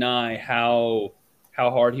can't deny how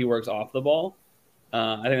hard he works off the ball.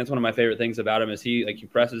 I think that's one of my favorite things about him is he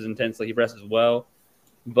presses intensely, he presses well.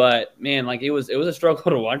 But man, it was a struggle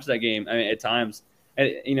to watch that game. I mean, at times,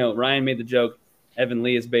 and Ryan made the joke. Evan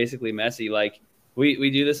Lee is basically Messi.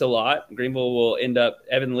 We do this a lot. Greenville will end up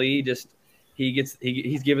Evan Lee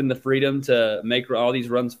he's given the freedom to make all these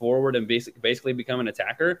runs forward and basically become an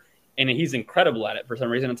attacker, and he's incredible at it for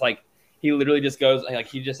some reason. It's he literally just goes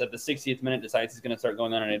he just at the 60th minute decides he's going to start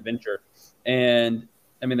going on an adventure, and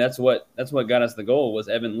I mean that's what got us the goal was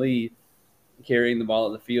Evan Lee carrying the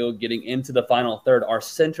ball at the field, getting into the final third, our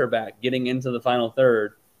center back getting into the final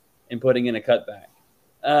third and putting in a cutback.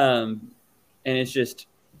 And it's just,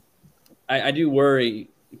 I do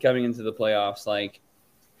worry coming into the playoffs,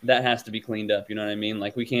 that has to be cleaned up. You know what I mean?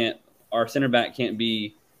 Our center back can't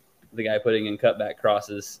be the guy putting in cutback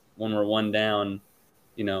crosses when we're one down,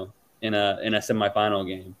 in a semifinal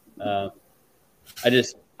game.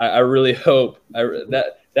 I really hope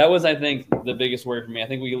that was, I think, the biggest worry for me. I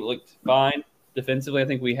think we looked fine defensively. I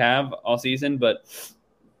think we have all season, but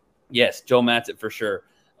yes, Joel Matzik for sure.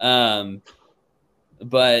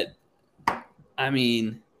 But I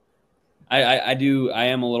mean, I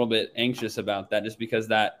am a little bit anxious about that just because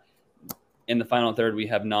that in the final third we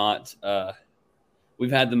have not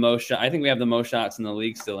we've had the most shot. I think we have the most shots in the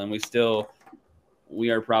league still, and we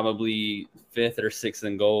are probably fifth or sixth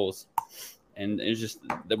in goals, and it's just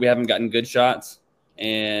that we haven't gotten good shots.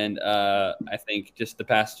 And I think just the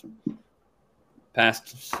past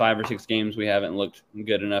 5 or 6 games we haven't looked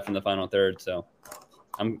good enough in the final third. So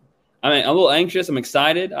I'm a little anxious. I'm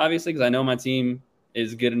excited, obviously, because I know my team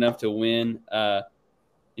is good enough to win a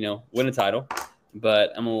title.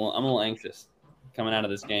 But I'm a little anxious coming out of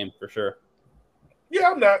this game for sure. Yeah,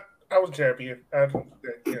 I'm not. I was champion. I know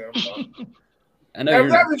I'm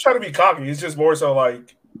not even trying to be cocky. It's just more so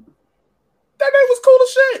that name was cool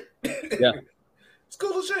as shit. Yeah, it's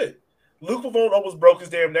cool as shit. Luke Pavone almost broke his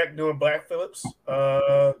damn neck doing Black Phillips.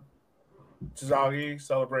 Tazagi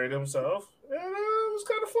celebrated himself, and it was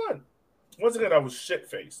kind of fun. Once again, I was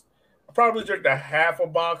shit-faced. I probably drank a half a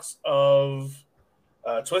box of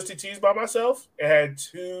Twisted Teas by myself. It had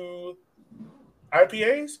 2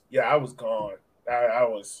 IPAs. Yeah, I was gone. I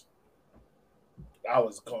was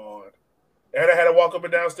gone. And I had to walk up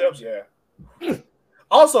and down steps. Yeah.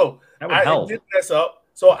 Also, I did mess up.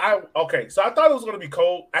 So I thought it was going to be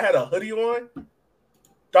cold. I had a hoodie on.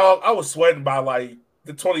 Dog, I was sweating by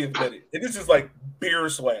the 20th minute. And this is beer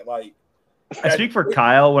sweat. I speak for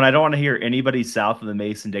Kyle when I don't want to hear anybody south of the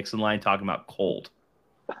Mason-Dixon line talking about cold.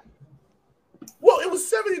 Well, it was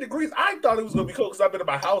 70 degrees. I thought it was going to be cold because I've been in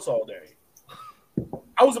my house all day.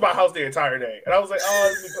 I was in my house the entire day. And I was like,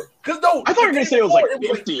 oh, because no. I thought you were going to say it was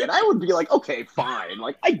 50, and I would be okay, fine.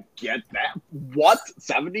 I get that. What?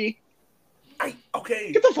 70?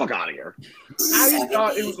 Okay. Get the fuck out of here. I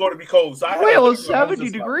thought it was going to be cold. So it was 70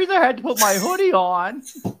 degrees. I had to put my hoodie on.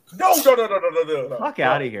 No. Fuck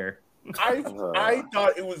out of here. I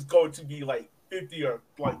thought it was going to be 50 or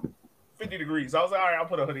 50 degrees. I was like, all right, I'll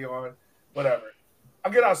put a hoodie on. Whatever. I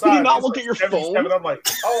get outside. Did you not look at your phone? I'm like,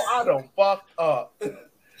 oh, I don't fuck up.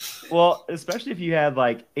 Well, especially if you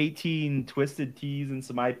had 18 Twisted Teas and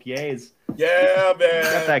some IPAs. Yeah, man.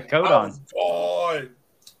 Got that coat on. God.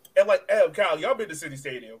 And Kyle, y'all been to City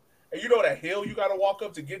Stadium. And you know that hill you got to walk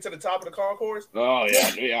up to get to the top of the concourse? Oh,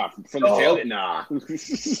 yeah. From the tailgate? Nah.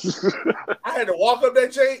 I had to walk up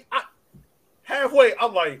that chain. halfway,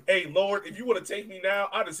 I'm like, hey, Lord, if you want to take me now,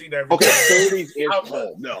 I'd have seen that. Okay, 30s is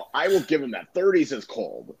cold. No, I will give him that. 30s is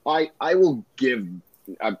cold. I will give.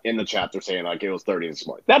 In the chat, they're saying like it was 30 this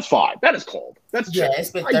morning. That's fine. That is cold. That's yeah. It's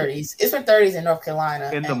been 30s. It's been 30s in North Carolina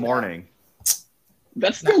in the morning.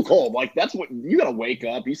 That's still cold. Like that's what you gotta wake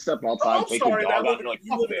up. You step outside, take your dog out. You're like,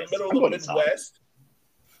 you live in the middle of the Midwest.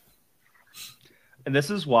 And this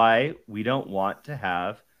is why we don't want to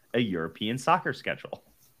have a European soccer schedule.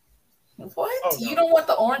 What? Oh, no. You don't want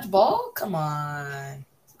the orange ball? Come on.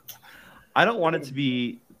 I don't want it to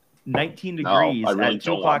be 19 degrees really at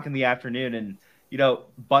 2 o'clock in the afternoon and,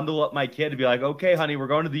 bundle up my kid and be like, okay, honey, we're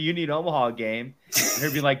going to the Union Omaha game. And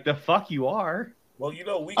he'd be like, the fuck you are. Well,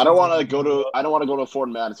 I don't want to go to a Ford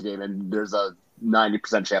Madison game and there's a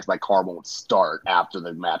 90% chance my car won't start after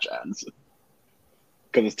the match ends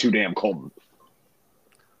because it's too damn cold.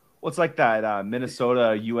 Well, it's like that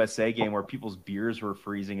Minnesota USA game where people's beers were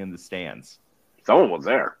freezing in the stands. Someone was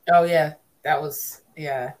there. Oh yeah, that was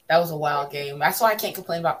a wild game. That's why I can't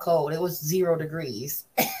complain about cold. It was 0 degrees.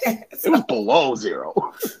 It was below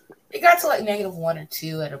 0. It got to like -1 or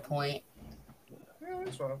 2 at a point. Yeah,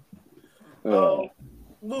 that's fine.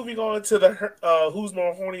 Moving on to the Who's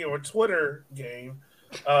More Horny or Twitter game,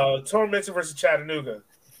 Tormented versus Chattanooga.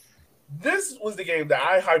 This was the game that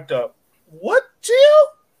I hyped up. What, Jill?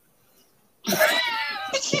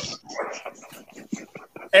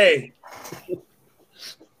 Hey,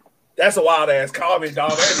 that's a wild ass comment,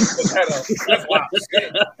 dog. That's wild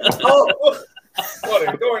shit. Oh,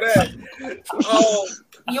 ignore that.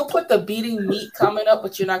 You'll put the beating meat comment up,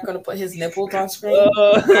 but you're not going to put his nipples on screen.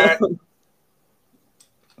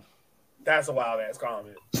 That's a wild ass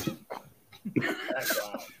comment. That's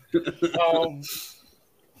wild.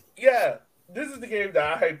 Yeah, this is the game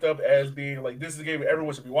that I hyped up as being like this is the game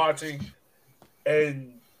everyone should be watching.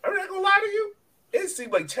 And I'm not gonna lie to you, it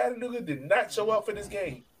seemed like Chattanooga did not show up for this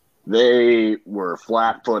game. They were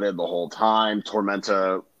flat-footed the whole time.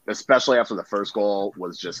 Tormenta, especially after the first goal,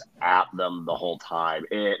 was just at them the whole time.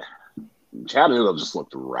 Chattanooga just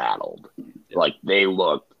looked rattled. Like they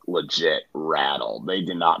looked legit rattled. They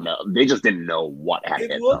did not know. They just didn't know what had hit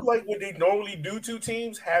them. It looked like what they normally do to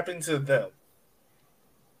teams happened to them.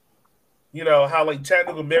 You know how like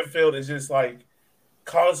Chattanooga midfield is just like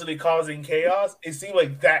constantly causing chaos. It seemed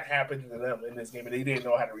like that happened to them in this game, and they didn't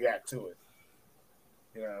know how to react to it.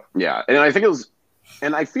 Yeah, and I think it was,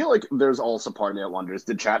 and I feel like there's also part of me that wonders: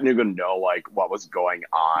 did Chattanooga know like what was going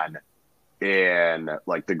on in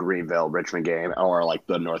like the Greenville Richmond game, or like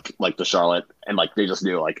the Charlotte, and like they just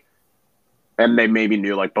knew like, and they maybe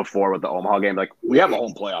knew like before with the Omaha game, like we have a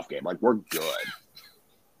home playoff game, like we're good.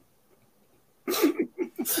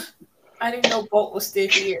 I didn't know Bolt was still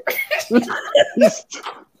here.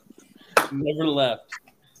 Never left.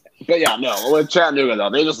 But yeah, no, with Chattanooga though,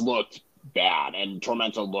 they just looked bad, and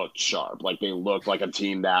Tormenta looked sharp. Like they looked like a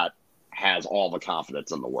team that has all the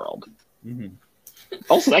confidence in the world. Mm-hmm.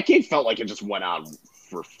 Also, that game felt like it just went on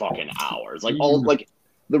for fucking hours. Like like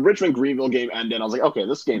the Richmond Greenville game ended. I was like, okay,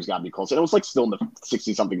 this game's got to be close, and it was like still in the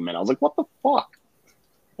 60-something minute. I was like, what the fuck?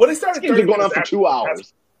 Well, they started. This game's been going on for 2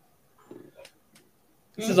 hours.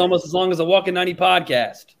 This is almost as long as a Walking 90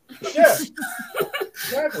 podcast. Yeah,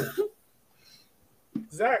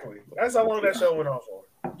 exactly. That's how long that show went on for.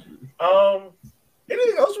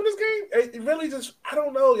 Anything else from this game? It really just, I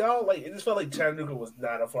don't know, y'all. Like, it just felt like Chattanooga was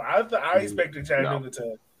not up for it. I expected Chattanooga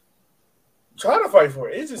to try to fight for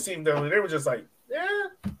it. It just seemed that they were just like, yeah.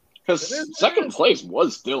 Because second place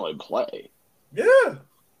was still in play. Yeah.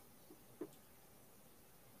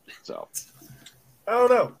 So. I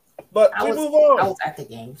don't know. But we move on. I was at the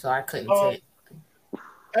game, so I couldn't say.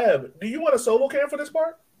 Eb, do you want a solo cam for this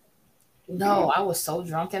part? No, I was so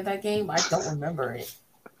drunk at that game, I don't remember it.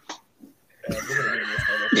 I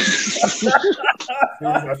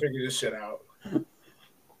figure this shit out.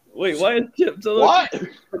 Wait, why is Chip so? What?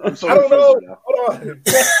 I don't know. Hold on.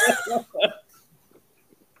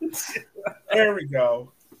 There we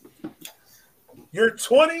go. Your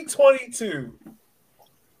 2022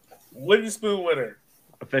 Wooden Spoon winner.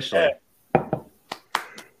 Officially.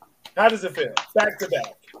 How does it feel? Back to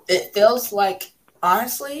back. It feels like,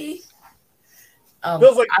 honestly,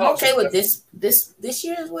 feels like I'm okay with this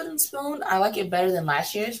year's Wooden Spoon. I like it better than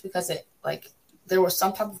last year's because it there was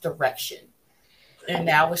some type of direction, and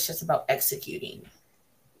now it's just about executing,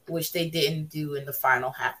 which they didn't do in the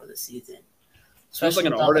final half of the season. Feels like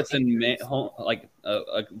an artisan, like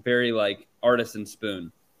a very like artisan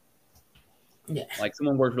spoon. Yeah, like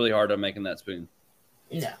someone worked really hard on making that spoon.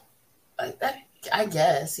 Yeah, I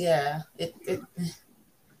guess. Yeah, it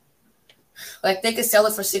like they could sell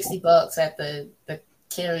it for $60 at the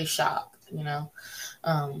Carry shop, you know.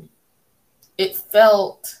 it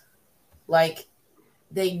felt like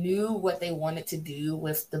they knew what they wanted to do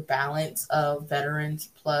with the balance of veterans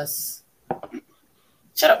plus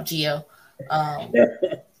shut up, Gio.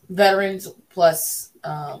 Veterans plus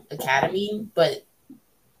academy, but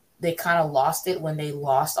they kind of lost it when they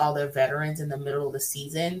lost all their veterans in the middle of the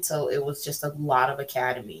season. So it was just a lot of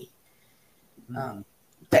academy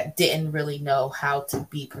that didn't really know how to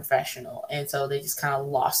be professional. And so they just kind of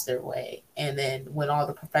lost their way. And then when all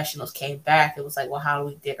the professionals came back, it was like, well, how do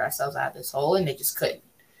we dig ourselves out of this hole? And they just couldn't.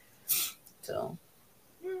 So.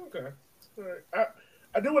 Okay. All right.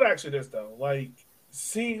 I do want to ask you this, though. Like,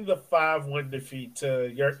 seeing the 5-1 defeat to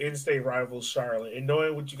your in-state rival, Charlotte, and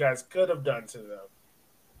knowing what you guys could have done to them,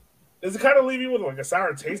 does it kind of leave you with, like, a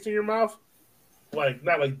sour taste in your mouth? Like,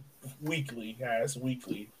 not like weekly,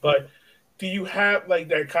 but do you have, like,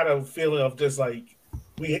 that kind of feeling of just, like,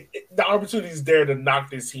 the opportunity is there to knock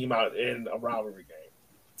this team out in a rivalry game?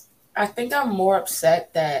 I think I'm more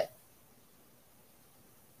upset that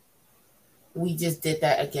we just did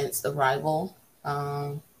that against the rival.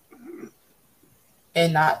 And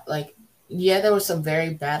not, like, yeah, there were some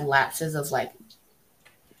very bad lapses of, like,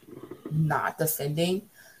 not defending.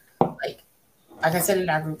 Like I said in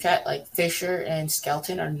our group chat, like, Fisher and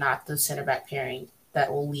Skelton are not the center back pairing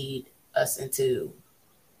that will lead us into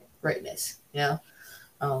greatness, you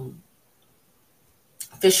know?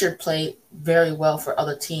 Fisher played very well for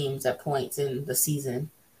other teams at points in the season.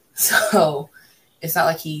 So it's not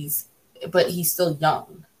like he's still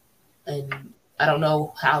young. And I don't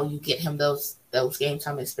know how you get him those game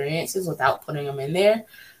time experiences without putting him in there.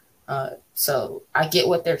 So I get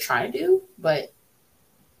what they're trying to do, but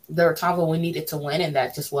there were times when we needed to win, and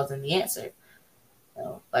that just wasn't the answer. You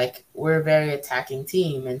know, like, we're a very attacking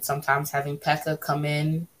team, and sometimes having Pekka come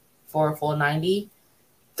in for a full 90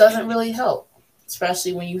 doesn't really help,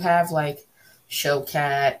 especially when you have, like,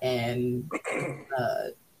 Showcat and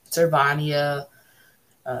Servania,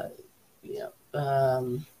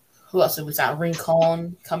 who else did we got?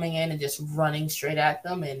 Rincon coming in and just running straight at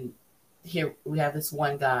them, and here we have this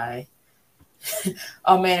one guy.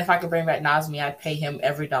 Oh man, if I could bring back Nazmi, I'd pay him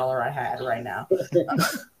every dollar I had right now.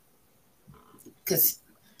 Because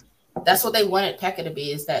that's what they wanted Pekka to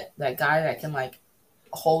be, is that guy that can, like,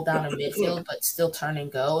 hold down a midfield but still turn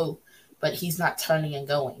and go. But he's not turning and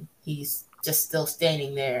going. He's just still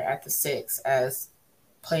standing there at the 6 as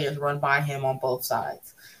players run by him on both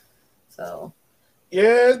sides. So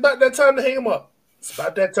yeah, it's about that time to hang him up. It's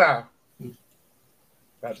about that time.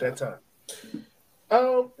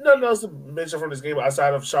 Nothing else to mention from this game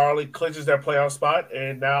outside of Charlotte clinches their playoff spot,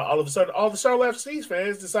 and now all of a sudden, all the Charlotte FC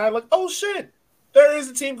fans decide, like, oh shit, there is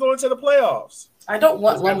a team going to the playoffs. I don't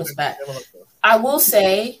want Lomas back. I will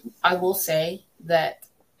say that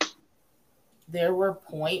there were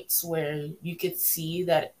points where you could see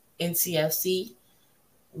that NCFC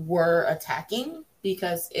were attacking,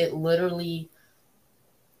 because it literally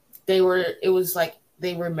it was like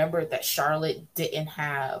they remembered that Charlotte didn't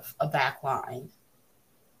have a back line.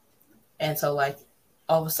 And so, like,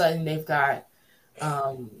 all of a sudden they've got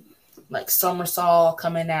like Somersault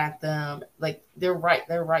coming at them. Like, their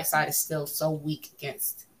right side is still so weak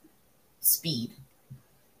against speed.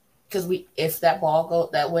 Because if that ball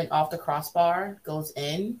that went off the crossbar goes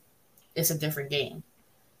in, it's a different game.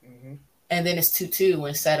 Mm-hmm. And then it's 2-2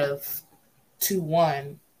 instead of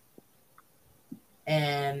 2-1.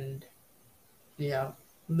 And, you know,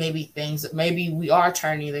 maybe we are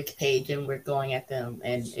turning the page and we're going at them,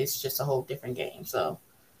 and it's just a whole different game. So,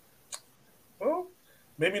 well,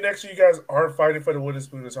 maybe next year you guys aren't fighting for the wooden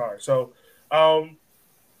spoon as hard. So, hope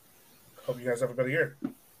you guys have a better year.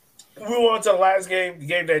 We move on to the last game, the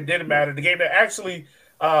game that didn't matter, the game that actually,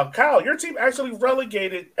 Kyle, your team actually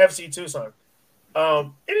relegated FC Tucson.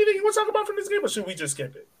 Anything you want to talk about from this game, or should we just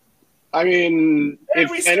skip it? I mean,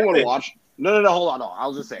 if anyone watched. No, hold on. No, I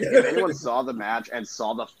was just saying, if anyone saw the match and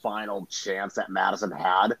saw the final chance that Madison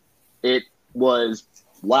had, it was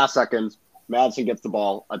last seconds. Madison gets the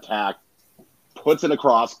ball, attack, puts it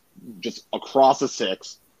across the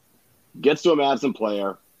 6, gets to a Madison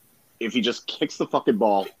player. If he just kicks the fucking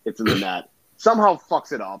ball, it's in the net. Somehow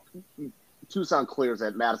fucks it up. Tucson clears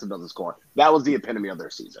it. Madison doesn't score. That was the epitome of their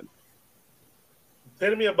season.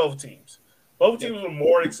 Epitome of both teams. Both teams were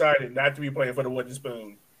more excited not to be playing for the wooden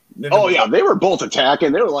spoon. Oh yeah, they were both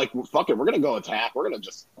attacking. They were like, "Fuck it, we're gonna go attack. We're gonna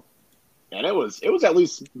just." And it was at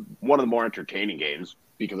least one of the more entertaining games,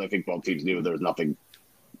 because I think both teams knew there was nothing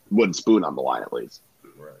wooden spoon on the line, at least.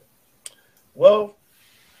 Right. Well,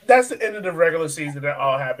 that's the end of the regular season. That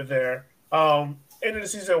all happened there. End of the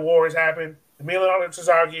season, wars happened. Emiliano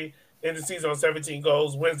Trizaghi ended the season on 17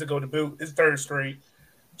 goals, wins the Go to Boot, his 3rd straight.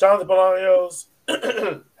 Jonathan Bolaños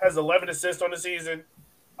has 11 assists on the season.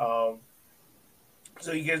 So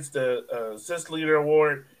he gets the assist leader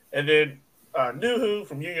award. And then Nuhu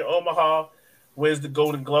from Union Omaha wins the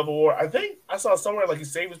Golden Glove Award. I think I saw somewhere like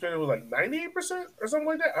his savings percentage was like 98% or something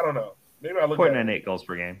like that. I don't know. Maybe I looked at it. 0.98 goals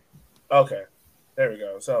per game. Okay. There we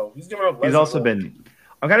go. So he's giving up. He's also been.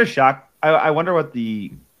 I'm kind of shocked. I wonder what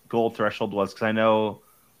the goal threshold was, because I know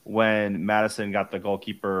when Madison got the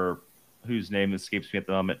goalkeeper, whose name escapes me at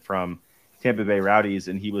the moment, from Tampa Bay Rowdies,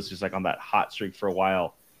 and he was just like on that hot streak for a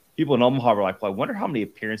while. People in Omaha were like, "Well, I wonder how many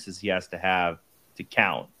appearances he has to have to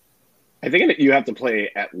count." I think you have to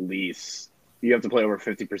play at least. You have to play over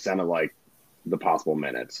 50% of like the possible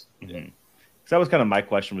minutes. Mm-hmm. So that was kind of my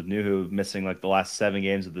question with Nuhu missing like the last 7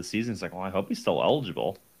 games of the season. It's like, well, I hope he's still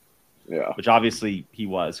eligible. Yeah. Which obviously he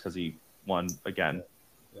was, because he won again.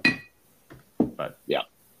 Yeah. But yeah.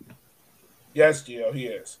 Yes, Gio, he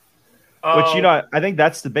is. Which, you know, I think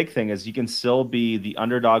that's the big thing, is you can still be the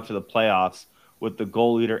underdog for the playoffs with the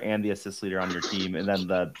goal leader and the assist leader on your team, and then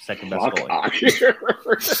the second best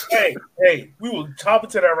goalie. Hey, we will top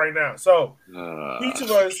into that right now. So each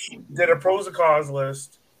of us did a pros and cons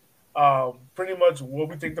list. Pretty much what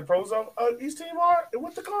we think the pros of each team are and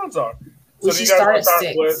what the cons are. So we should start at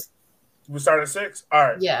 6. We start at 6? All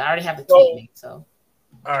right. Yeah, I already have the team. So.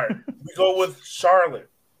 All right. We go with Charlotte.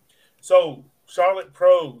 So Charlotte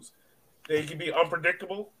pros, they can be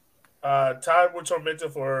unpredictable. Tied with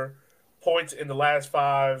Tormenta for points in the last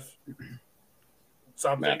 5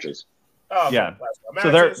 something matches. Yeah.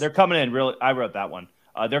 So they're coming in real. I wrote that one.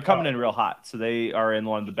 They're coming in real hot. So they are in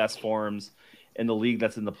one of the best forms in the league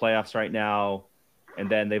that's in the playoffs right now. And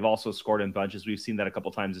then they've also scored in bunches. We've seen that a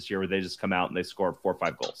couple times this year where they just come out and they score 4 or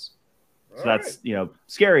 5 goals. So that's, you know,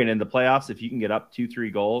 scary. And in the playoffs, if you can get up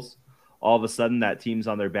 2-3 goals, all of a sudden that team's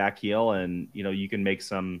on their back heel, and, you know, you can make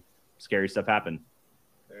some scary stuff happen.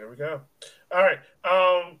 There we go. All right.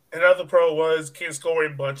 Another pro was can score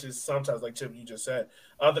in bunches sometimes, like Tim, you just said.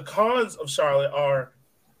 The cons of Charlotte are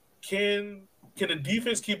can the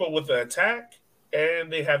defense keep up with the attack?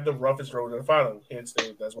 And they have the roughest road to the final. Hence,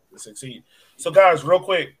 that's why they succeed. So, guys, real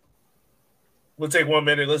quick, we'll take 1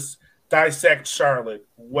 minute. Let's dissect Charlotte.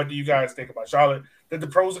 What do you guys think about Charlotte? Did the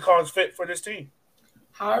pros and cons fit for this team?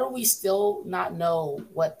 How do we still not know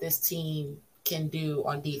what this team can do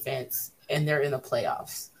on defense, and they're in the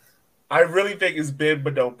playoffs? I really think it's bend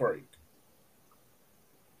but don't break.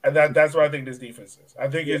 And that's what I think this defense is. I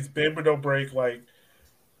think it's bend but don't break. Like,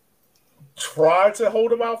 try to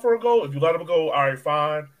hold them out for a goal. If you let them go, all right,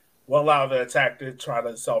 fine. We'll allow the attack to try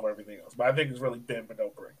to solve everything else. But I think it's really bend but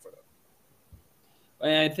don't break for them.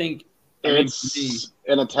 And I think it's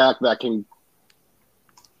an attack that can.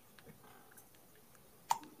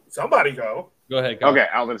 Somebody go. Go ahead. Okay,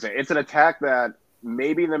 I was going to say it's an attack that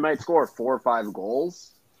maybe they might score 4 or 5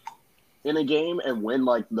 goals in a game and win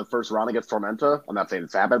like the first round against Tormenta. I'm not saying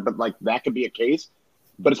it's happened, but like that could be a case.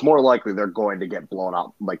 But it's more likely they're going to get blown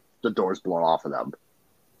out, like the doors blown off of them.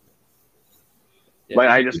 Yeah. Like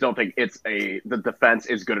I just don't think the defense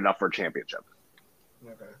is good enough for a championship.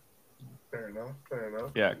 Okay, fair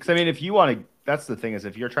enough. Yeah, because I mean, if you want to, that's the thing, is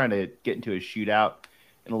if you're trying to get into a shootout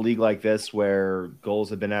in a league like this where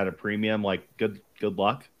goals have been at a premium, like good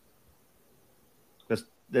luck.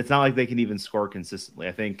 It's not like they can even score consistently.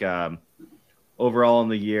 I think overall in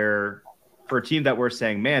the year, for a team that we're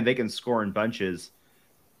saying, man, they can score in bunches,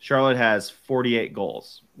 Charlotte has 48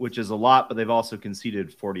 goals, which is a lot, but they've also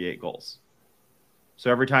conceded 48 goals. So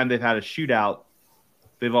every time they've had a shootout,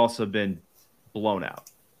 they've also been blown out.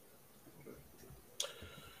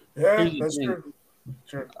 Yeah, that's true.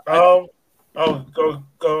 Sure. Go,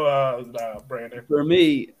 Brandon. For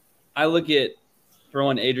me, I look at, for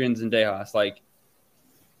one, Adrian Zendejas, like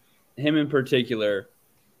him in particular.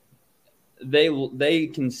 They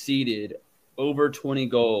conceded over 20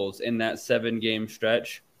 goals in that 7-game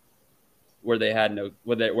stretch where they had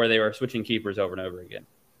where they were switching keepers over and over again.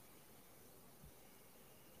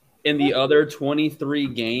 In the other 23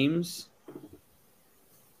 games,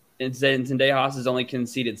 Zendejas has only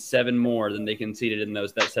conceded 7 more than they conceded in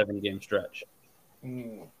that 7-game stretch.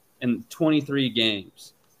 In 23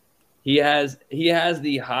 games, he has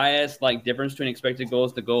the highest like difference between expected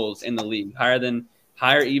goals to goals in the league,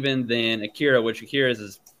 higher even than Akira, which Akira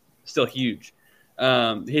is still huge.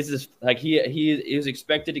 His is like he was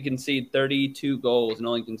expected to concede 32 goals and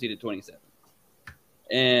only conceded 27.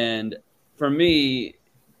 And for me,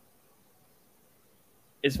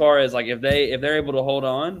 as far as like if they're able to hold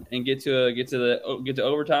on and get to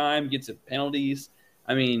overtime, get to penalties,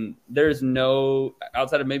 I mean, there's no,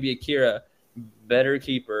 outside of maybe Akira, better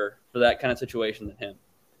keeper for that kind of situation than him.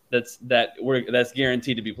 That's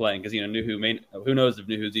guaranteed to be playing, because Nuhu who knows if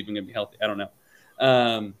Nuhu's even going to be healthy. I don't know.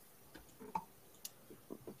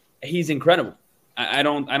 He's incredible. I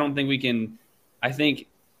don't think we can. I think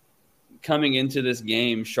coming into this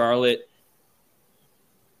game, Charlotte,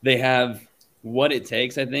 they have what it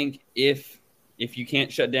takes. I think if you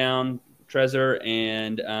can't shut down Trezor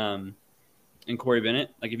and Corey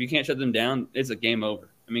Bennett, like if you can't shut them down, it's a game over.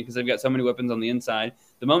 I mean, because they've got so many weapons on the inside.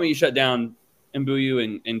 The moment you shut down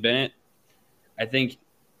Mbuyu and Bennett, I think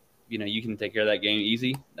you can take care of that game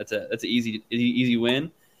easy. That's an easy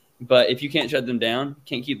win. But if you can't shut them down,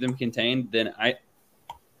 can't keep them contained, then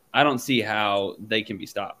I don't see how they can be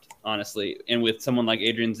stopped, honestly. And with someone like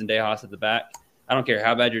Adrian Zendejas at the back, I don't care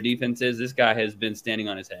how bad your defense is. This guy has been standing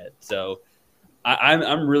on his head. So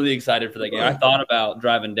I'm really excited for that game. I thought about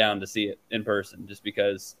driving down to see it in person just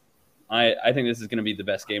because I think this is going to be the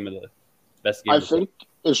best game of the best game. I think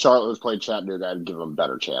if Charlotte was playing Chattanooga, I'd give them a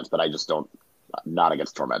better chance, but I just don't. Not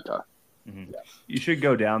against Tormenta. Mm-hmm. Yeah. You should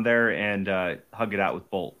go down there and hug it out with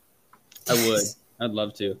Bolt. I would. I'd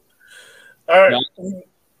love to. All right. No.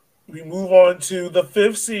 We move on to the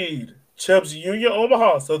 5th seed, Chubbs Union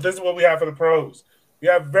Omaha. So this is what we have for the pros. We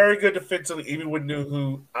have very good defensively, even with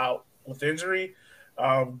Nuhu out with injury.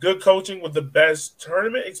 Good coaching with the best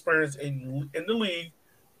tournament experience in the league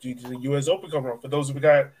due to the U.S. Open coming on. For those who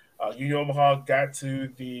got Union Omaha got to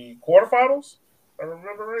the quarterfinals, I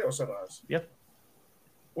remember right, or semis? Yep.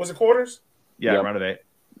 Was it quarters? Yeah, round of 8.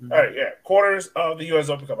 All right, yeah, quarters of the U.S.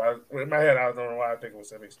 Open Cup. In my head, I don't know why I think it was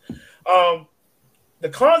semis. The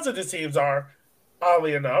cons of the teams are,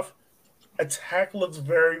 oddly enough, attack looks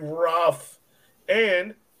very rough.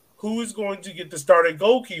 And who is going to get the starting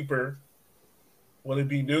goalkeeper? Will it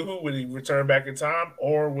be Nuhu? Will he return back in time?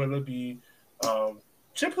 Or will it be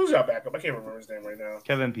Chip? Who's our backup? I can't remember his name right now.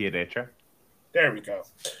 Kevin Piedetra. There we go.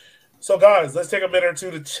 So, guys, let's take a minute or two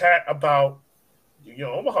to chat about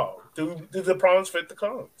Omaha. Do the pros fit the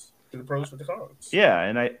cons? Do the pros fit the cons? Yeah,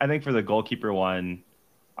 and I think for the goalkeeper one,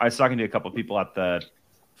 I was talking to a couple of people at the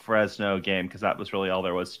Fresno game because that was really all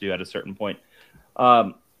there was to do at a certain point.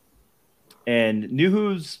 And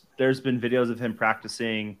Nuhu's, there's been videos of him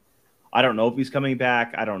practicing. I don't know if he's coming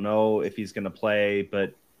back. I don't know if he's going to play,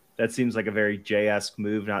 but that seems like a very J-esque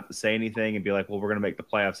move not to say anything and be like, well, we're going to make the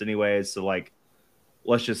playoffs anyways. So, like,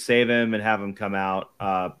 let's just save him and have him come out.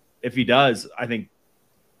 If he does, I think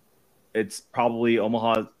it's probably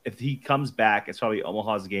Omaha. If he comes back, it's probably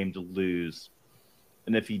Omaha's game to lose.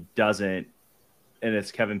 And if he doesn't, and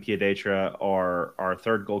it's Kevin Piedetra or our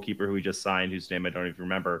third goalkeeper who we just signed, whose name I don't even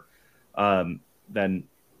remember, then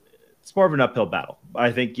it's more of an uphill battle.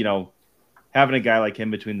 I think, having a guy like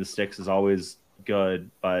him between the sticks is always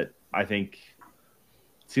good, but I think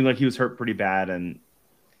it seemed like he was hurt pretty bad. And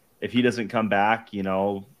if he doesn't come back,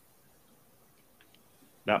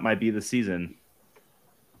 that might be the season.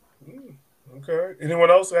 Okay.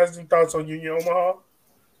 Anyone else has any thoughts on Union Omaha?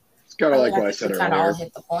 It's kind of like what I said kind of earlier. all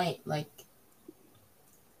hit the point. Like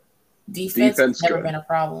defense has never been a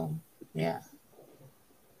problem. Yeah.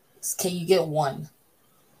 Can you get one?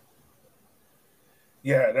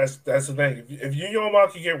 Yeah, that's the thing. If Union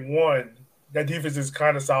Omaha can get one, that defense is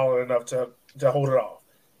kind of solid enough to hold it off.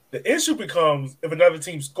 The issue becomes if another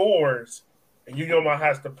team scores and Union Omaha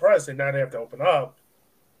has to press and now they have to open up,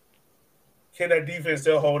 can that defense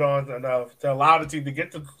still hold on enough to allow the team to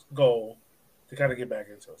get the goal to kind of get back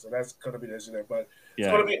into it? So that's going to be the issue there. But it's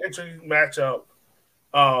going to be an interesting matchup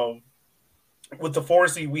with the 4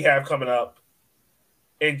 seed we have coming up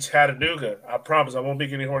in Chattanooga. I promise I won't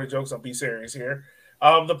make any horny jokes. I'll be serious here.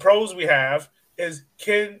 The pros we have is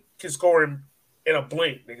can score in a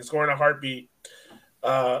blink. They can score in a heartbeat. They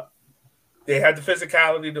have the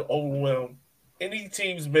physicality to overwhelm any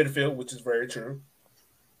team's midfield, which is very true.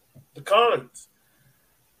 The cons.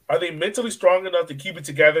 Are they mentally strong enough to keep it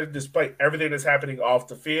together despite everything that's happening off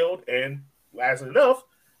the field? And lastly enough,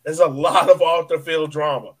 there's a lot of off the field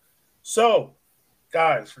drama. So,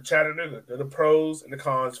 guys, for Chattanooga, do the pros and the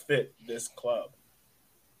cons fit this club?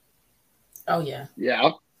 Oh, yeah.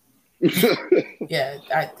 Yeah. Yeah.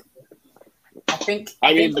 I think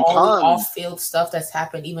the all cons. the off-field stuff that's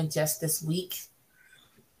happened even just this week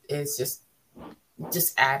is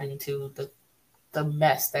just adding to the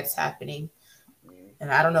mess that's happening.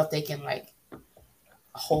 And I don't know if they can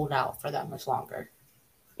hold out for that much longer.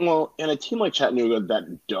 Well, and a team like Chattanooga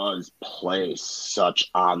that does play such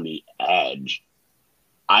on the edge,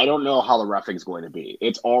 I don't know how the reffing is going to be.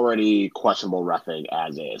 It's already questionable reffing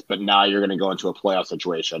as is, but now you're going to go into a playoff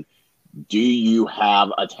situation. Do you have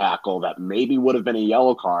a tackle that maybe would have been a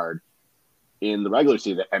yellow card in the regular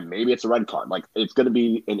season, and maybe it's a red card? It's going to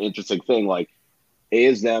be an interesting thing.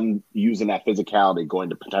 Is them using that physicality going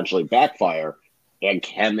to potentially backfire, and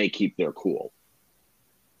can they keep their cool?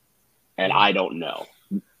 and I don't know.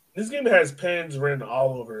 This game has pins written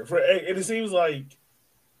all over it. And it seems like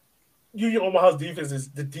Union Omaha's defense is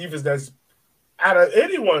the defense that's out of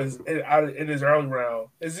anyone's in his early round.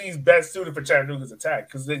 He's best suited for Chattanooga's attack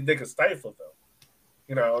because they can stifle them.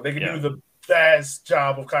 You know, they can do the best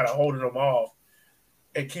job of kind of holding them off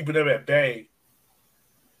and keeping them at bay.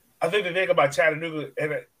 I think the thing about Chattanooga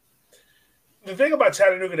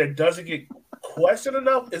that doesn't get questioned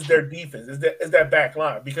enough is their defense, is that back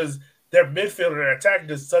line, because their midfield and their attack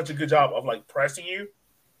does such a good job of like pressing you.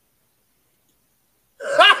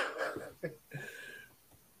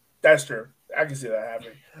 That's true. I can see that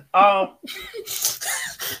happening.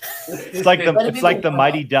 It's like the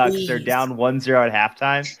Mighty Ducks. They're down 1-0 at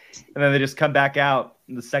halftime, and then they just come back out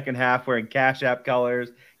in the second half wearing Cash App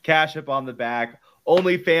colors, Cash App on the back,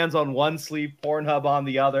 OnlyFans on one sleeve, Pornhub on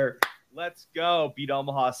the other. Let's go. Beat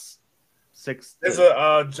Omaha 6. There's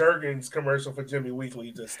a Jergens commercial for Jimmy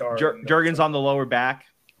Weekly to start. Jergens on the lower back.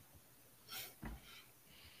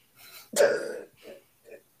 Sorry.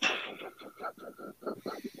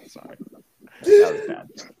 That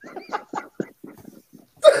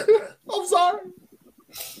was bad.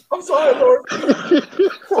 I'm sorry, Lord. Damn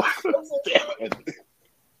it.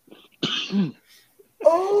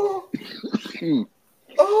 All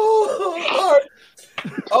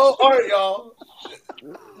right, y'all.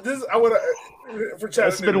 I want to for chat.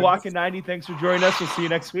 This has been Walking 90. Thanks for joining us. We'll see you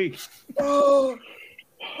next week.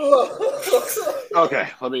 Okay,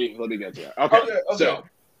 let me get to it. Okay. So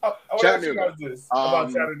I want to ask you guys this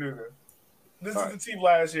about Chattanooga. This is the team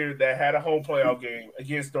last year that had a home playoff game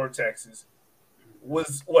against North Texas.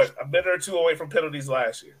 Was a minute or two away from penalties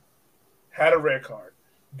last year. Had a red card.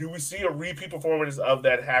 Do we see a repeat performance of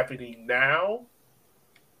that happening now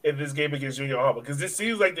in this game against Union Omaha? Because this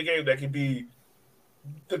seems like the game that could be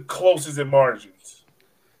the closest in margins.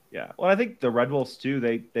 Yeah. Well, I think the Red Wolves too.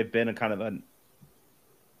 They've been a kind of an.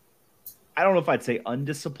 I don't know if I'd say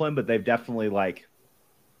undisciplined, but they've definitely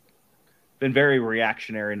been very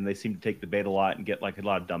reactionary, and they seem to take the bait a lot and get a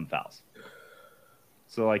lot of dumb fouls.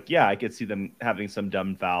 So I could see them having some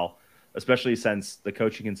dumb foul, especially since the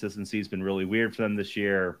coaching consistency has been really weird for them this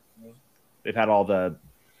year. They've had all the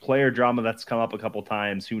player drama that's come up a couple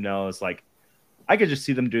times. Who knows? I could just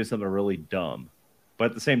see them doing something really dumb. But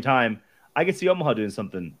at the same time, I could see Omaha doing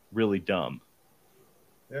something really dumb.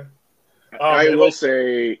 Yeah. I will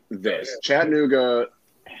say this. Chattanooga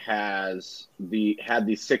had the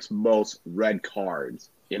 6th most red cards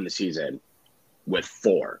in the season with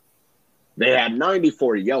 4. They had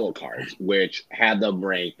 94 yellow cards, which had them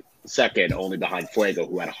ranked second only behind Fuego,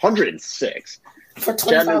 who had 106. For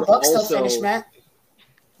 $25, they'll finish, Matt.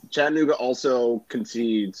 Chattanooga also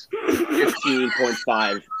concedes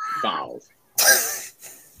 15.5 fouls.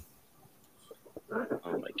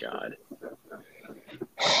 Oh my God.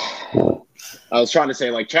 I was trying to say,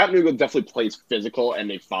 Chattanooga definitely plays physical, and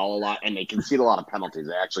they foul a lot, and they concede a lot of penalties.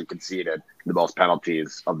 They actually conceded the most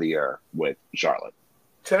penalties of the year with Charlotte.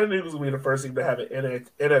 Chattanooga's going to be the first team to have an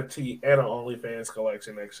NFT and an OnlyFans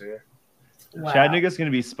collection next year. Wow. Chattanooga's going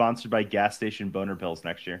to be sponsored by gas station boner pills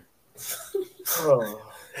next year.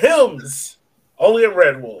 Hymns! Only at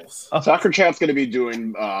Red Wolves. Soccer Chat's going to be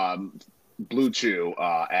doing Blue Chew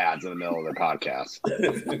ads in the middle of their podcast.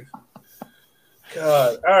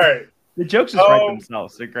 God. All right. The jokes just write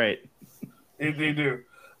themselves. They're great. They do.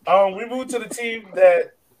 We moved to the team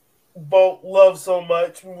that both love so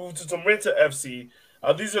much. We moved to Tormenta FC.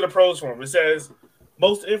 These are the pros for them. It says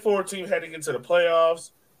most informed team heading into the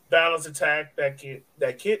playoffs. Balanced attack that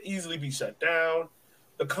can't easily be shut down.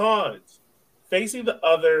 The cons: facing the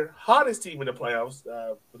other hottest team in the playoffs.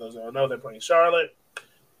 For those who don't know, they're playing Charlotte.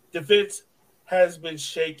 Defense has been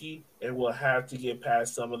shaky and will have to get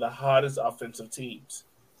past some of the hottest offensive teams.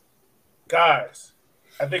 Guys,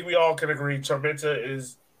 I think we all can agree Tormenta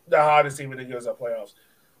is the hottest team in the USA playoffs.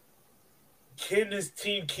 Can this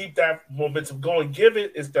team keep that momentum going, given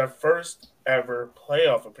it's their first ever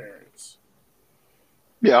playoff appearance?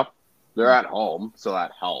 Yeah, they're at home, so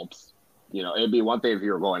that helps. It'd be one thing if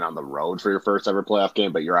you were going on the road for your first ever playoff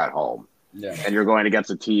game, but you're at home. Yeah. And you're going against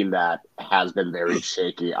a team that has been very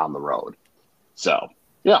shaky on the road. So,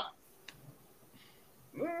 yeah.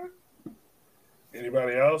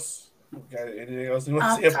 Anybody else? Got anything else you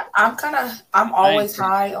want to say? I'm always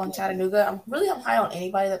high on Chattanooga. I'm high on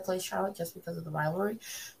anybody that plays Charlotte just because of the rivalry.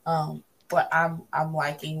 But I'm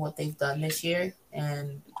liking what they've done this year,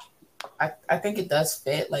 and I think it does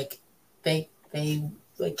fit. They can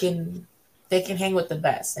hang with the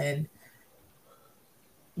best, and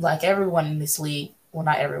everyone in this league, well,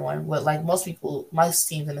 not everyone, but most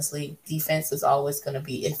teams in this league, defense is always going to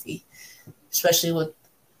be iffy, especially with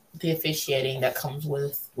the officiating that comes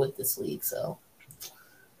with this league. So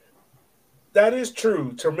That is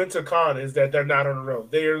true. Tormenta Con is that they're not on the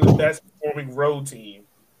road. They are the best performing road team.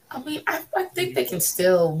 I mean, I think they can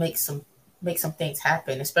still make some things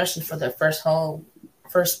happen, especially for their first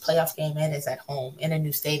playoff game in is at home in a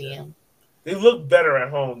new stadium. They look better at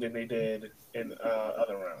home than they did in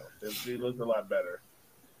other rounds. They looked a lot better.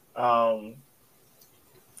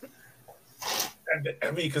 And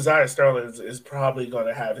I mean, Keziah Sterling is probably going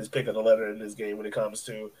to have his pick of the litter in this game when it comes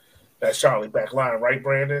to that Charlotte back line, right,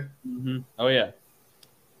 Brandon? Mm-hmm. Oh yeah.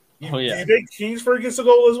 Do you think Kingsford gets a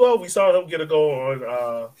goal as well? We saw him get a goal on.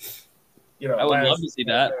 I would love to see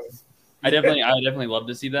that. I definitely love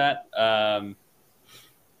to see that.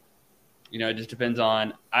 It just depends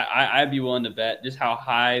on. I'd be willing to bet just how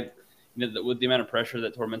high, with the amount of pressure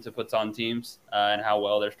that Tormenta puts on teams and how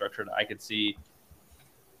well they're structured. I could see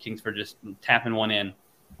Kingsford just tapping one in.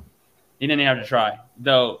 He didn't have to try,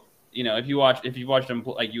 though. If you watch him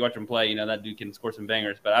play, that dude can score some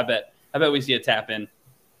bangers. But I bet we see a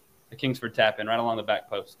Kingsford tap in right along the back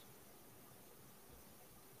post.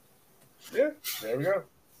 Yeah, there we go.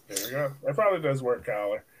 That probably does work,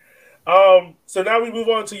 Kyler. So now we move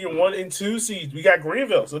on to your 1 and 2 seeds. We got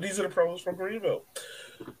Greenville. So these are the pros from Greenville.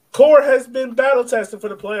 Core has been battle tested for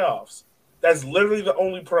the playoffs. That's literally the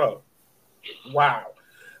only pro. Wow.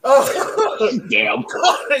 Damn.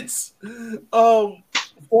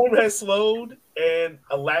 Form has slowed and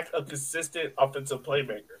a lack of consistent offensive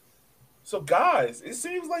playmaker. So, guys, it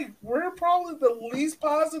seems like we're probably the least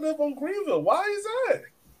positive on Greenville. Why is that?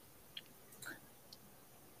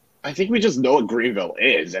 I think we just know what Greenville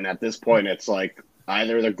is, and at this point, it's like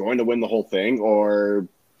either they're going to win the whole thing or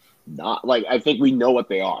not. Like, I think we know what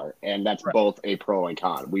they are, and that's Right. both a pro and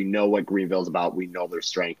con. We know what Greenville's about. We know their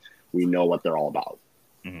strength. We know what they're all about.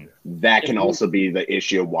 Mhm. That can also be the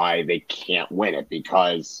issue of why they can't win it,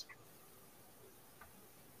 because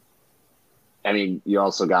I mean, you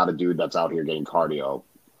also got a dude that's out here getting cardio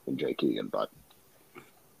in Jake Keegan, but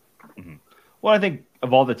Well, I think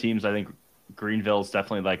of all the teams, I think Greenville's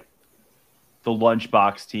definitely like the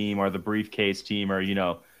lunchbox team or the briefcase team, or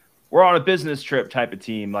we're on a business trip type of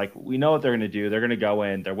team. Like, we know what they're going to do. They're going to go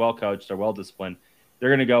in. They're well coached. They're well disciplined. They're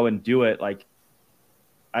going to go and do it. Like,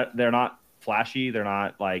 they're not flashy. They're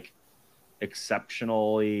not like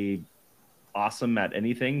exceptionally awesome at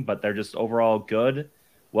anything, but they're just overall good,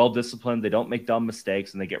 well disciplined. They don't make dumb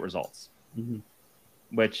mistakes, and they get results. Mm-hmm.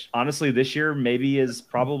 Which honestly, this year maybe is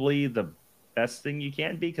probably the best thing you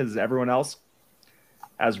can be, because everyone else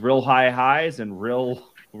has real high highs and really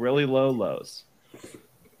low lows.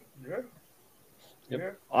 Yeah. Yep. Yeah.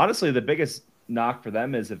 Honestly, the biggest knock for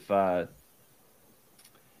them is if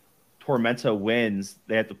Tormenta wins,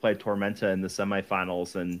 they have to play Tormenta in the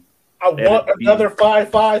semifinals, and I want another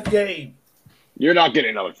 5-5 game. you're not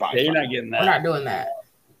getting another 5. Yeah, you're not getting We're that. not doing that.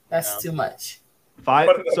 That's No. too much.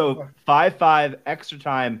 5-5 extra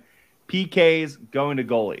time, PKs going to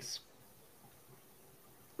goalies.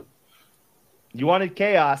 You wanted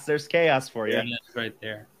chaos. There's chaos for you. Yeah, that's right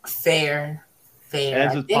there. Fair. And I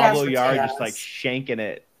it's with did ask Pablo for Yard chaos. just like shanking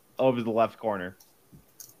it over the left corner.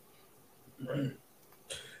 All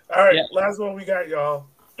right, Yeah. last one we got, y'all.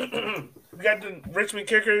 We got the Richmond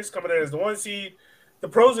Kickers coming in as the 1 seed. The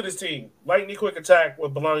pros of this team: lightning quick attack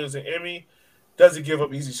with Bolaños and Emmy. Doesn't give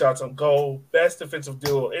up easy shots on goal. Best defensive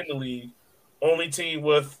duo in the league. Only team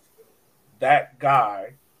with that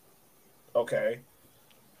guy. Okay.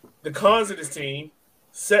 The cons of this team: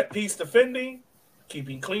 set piece defending,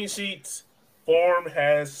 keeping clean sheets. Form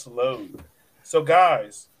has slowed. So,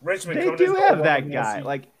 guys, Richmond. They coming do in as have the that 1 guy. seed.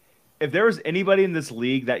 Like, if there was anybody in this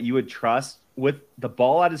league that you would trust with the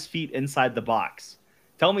ball at his feet inside the box,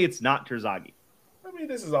 tell me it's not Terzaghi. I mean,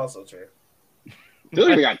 this is also true. I feel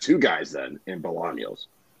like we got 2 guys then in Bolaños.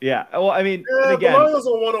 Yeah. Well, I mean, Yeah, and again, Bolaños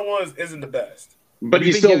on one-on-ones isn't the best. But We've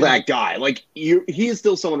he's been still giving- that guy. Like he is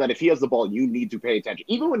still someone that if he has the ball, you need to pay attention.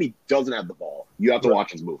 Even when he doesn't have the ball, you have to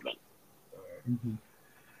watch his movement.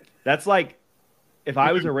 that's like if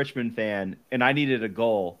I was a Richmond fan and I needed a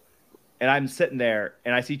goal and I'm sitting there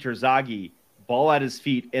and I see Terzaghi ball at his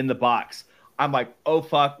feet in the box. I'm like, oh,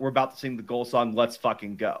 fuck, we're about to sing the goal song. Let's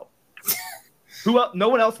fucking go. Who else? No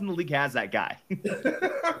one else in the league has that guy.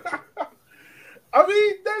 I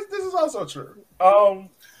mean, this is also true.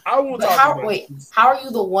 I won't But talk how? about Wait, this. how are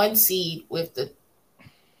you the 1 seed with the?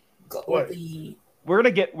 What? With the We're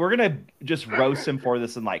gonna just roast him for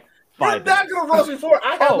this in like You're 5 not minutes. gonna roast me for it.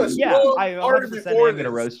 I have Oh a yeah, strong I argument 100% am for gonna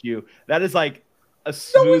this. roast you. That is like a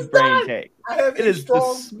smooth it's brain not. take. I have It a is the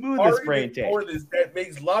strong smoothest brain argument take. for this that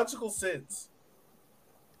makes logical sense.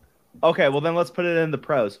 Okay, well then let's put it in the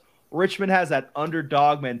pros. Richmond has that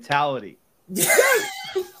underdog mentality.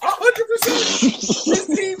 I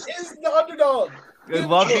underdog. They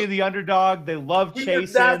love being the underdog. They love We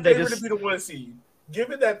chasing. are not They favored just to be the 1 seed.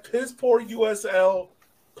 Given that piss poor USL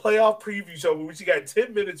playoff preview show, which you got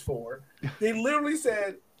 10 minutes for, they literally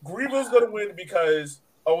said Greenville's going to win because,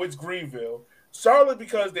 it's Greenville. Charlotte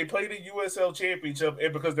because they played the USL Championship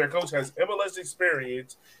and because their coach has MLS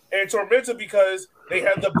experience. And Tormenta because they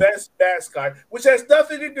have the best mascot, which has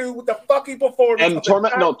nothing to do with the fucking performance. And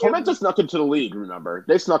Tormenta snuck into the league, remember?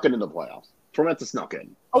 They snuck into the playoffs. Tormenta snuck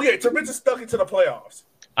in. Oh, yeah, Tormenta snuck into the playoffs.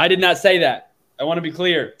 I did not say that. I want to be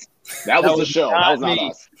clear. That was the show. That was not me.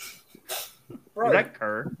 us. was that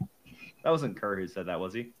Kerr? That wasn't Kerr who said that,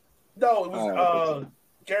 was he? No, it was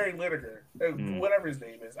Gary Lineker, whatever his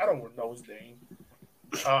name is. I don't know his name.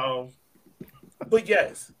 But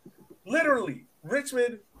yes, literally,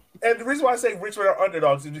 Richmond, and the reason why I say Richmond are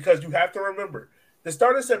underdogs is because you have to remember, the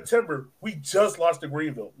start of September, we just lost to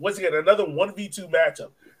Greenville. Once again, another 1v2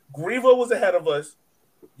 matchup. Greenville was ahead of us.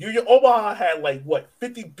 Union Omaha had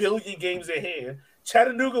 50 billion games in hand.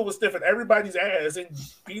 Chattanooga was sniffing everybody's ass and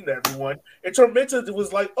beating everyone. And Tormenta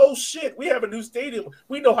was like, oh shit, we have a new stadium.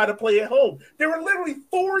 We know how to play at home. There were literally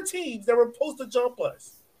 4 teams that were supposed to jump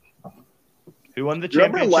us. Who won the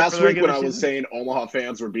Remember championship? last week when I was saying Omaha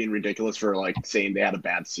fans were being ridiculous for saying they had a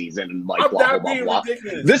bad season and blah blah blah blah.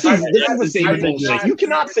 This is the same bullshit. You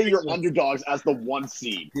cannot say you're underdogs as the 1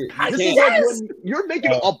 seed. This is like when you're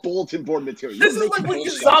making up bulletin board material. This is like when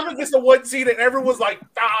Gonzaga gets the 1 seed and everyone's like,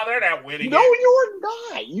 they're not winning. No, you're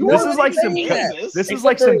not. This is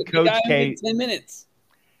like some Coach K. 10 minutes.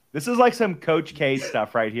 This is like some Coach K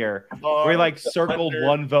stuff right here, where he circled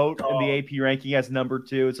one vote in the AP ranking as number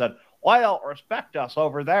 2. It said, well, respect us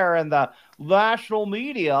over there in the national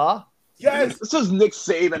media. Yes. This is Nick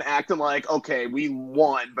Saban acting like, okay, we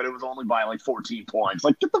won, but it was only by 14 points.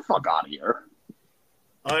 Get the fuck out of here.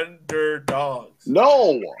 Underdogs.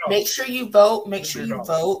 No. Make sure you vote. Make sure you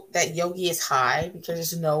vote that Yogi is high because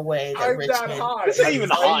there's no way that Richmond. High. This ain't even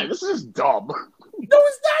high. This is just dumb. No,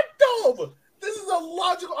 it's not dumb. This is a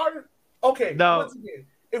logical argument. Okay. No. Once again,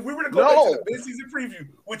 if we were to go back to the midseason preview,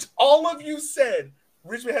 which all of you said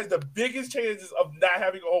Richmond has the biggest chances of not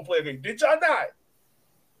having a home playoff game. Did y'all not?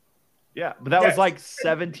 Yeah, but that was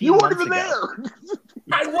 17 you months weren't even ago.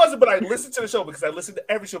 there. I wasn't, but I listened to the show because I listened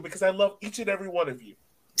to every show because I love each and every one of you.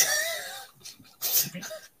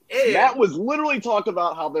 Matt was literally talking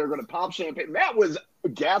about how they're going to pop champagne. Matt was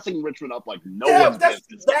gassing Richmond up like no one's that's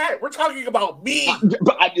business. that. We're talking about me.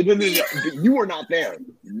 But you were not there.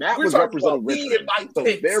 Matt was representing Richmond. So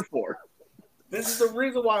therefore, this is the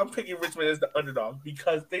reason why I'm picking Richmond as the underdog,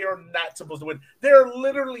 because they are not supposed to win. There are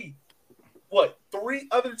literally, 3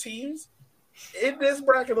 other teams in this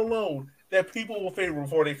bracket alone that people will favor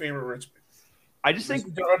before they favor Richmond. I just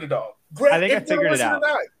think they're underdog. I think I figured it out.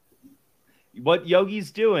 What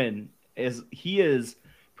Yogi's doing is he is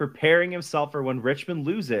preparing himself for when Richmond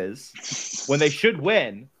loses, when they should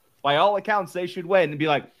win. By all accounts, they should win and be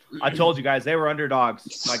like, I told you guys, they were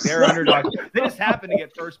underdogs. They're underdogs. They just happened to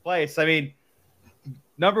get first place. I mean,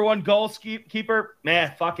 number 1 goalkeeper,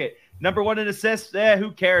 fuck it. Number 1 in assists,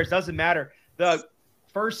 who cares? Doesn't matter. The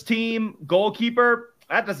first team goalkeeper,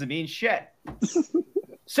 that doesn't mean shit.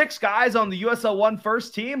 6 guys on the USL 1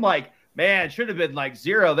 first team, should have been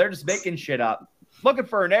 0. They're just making shit up. Looking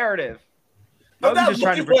for a narrative. I'm just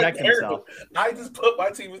trying to protect himself. I just put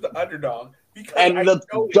my team as the underdog. And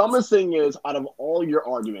the dumbest thing is, out of all your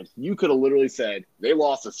arguments, you could have literally said they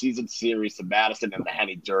lost a season series to Madison and the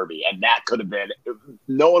Henny Derby, and that could have been –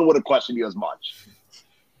 no one would have questioned you as much.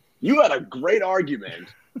 You had a great argument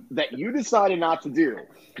that you decided not to do.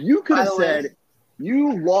 You could have said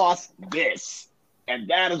you lost this, and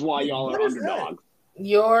that is why y'all are underdogs.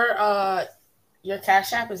 Your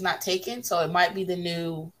Cash App is not taken, so it might be the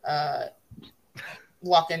new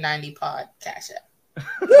Walking 90 Pod Cash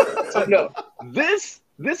App. No, this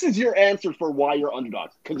is your answer for why you're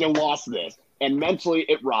underdogs, because you lost this, and mentally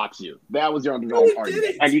it rocks you. That was your underdog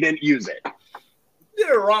argument, and you didn't use it. We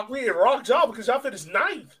didn't rock y'all because y'all finished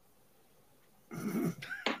 9th.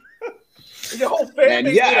 Your whole fan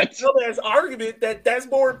base made a dumbass argument that's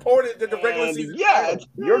more important than the regular season.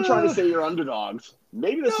 You're trying to say you're underdogs.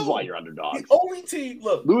 Maybe this is why you're underdogs. The only team,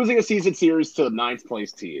 losing a season series to a 9th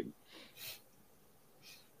place team.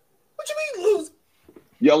 What you mean lose?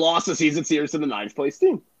 You lost a season series to the 9th place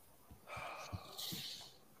team.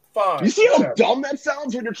 Fine. You see how dumb that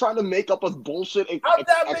sounds when you're trying to make up a bullshit I'm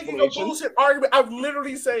not making a bullshit argument. I'm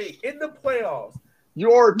literally saying in the playoffs,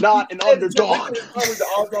 you're not an underdog.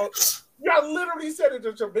 I literally said it.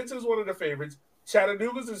 Tormenta is one of the favorites.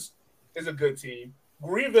 Chattanooga is a good team.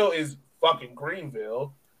 Greenville is fucking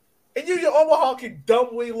Greenville. And Union Omaha can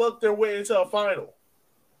dumbly look their way into a final.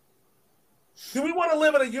 Do we want to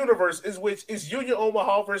live in a universe in which is Union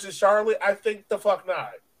Omaha versus Charlotte? I think the fuck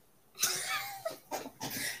not.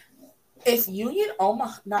 If Union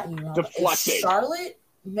Omaha, not Union Omaha, if Deflecting. Charlotte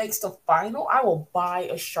makes the final, I will buy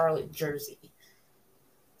a Charlotte jersey.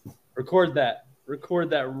 Record that.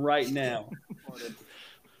 Record that right now.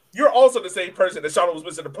 You're also the same person that Charlotte was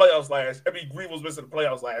missing the playoffs Green was missing the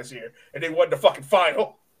playoffs last year, and they won the fucking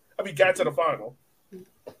final. Got to the final.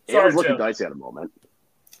 It was looking Jim. dicey at a moment.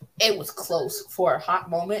 It was close for a hot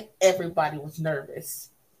moment. Everybody was nervous.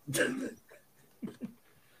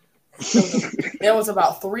 There was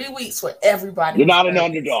about 3 weeks where everybody. You're was not an nervous.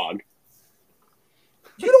 underdog.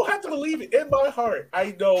 You don't have to believe it. In my heart,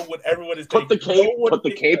 I know what everyone is Put the thinking. cape, put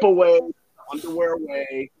the cape away, underwear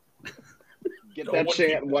away. Get No that one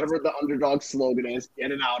chant, can- whatever the underdog slogan is,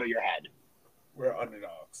 get it out of your head. We're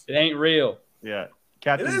underdogs. It ain't real. Yeah.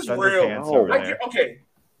 Captain It is Thunderpants real. over there. Okay.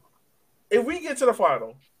 If we get to the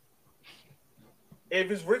final, if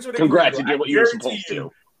it's Richmond, and Congrats, you Greenville, did what you were guarantee supposed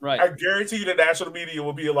to. Right. I guarantee you the national media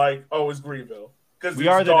will be like, "Oh, it's Greenville," because We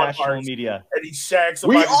are the national media. and he shags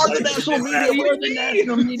We somebody. are the national media. We are the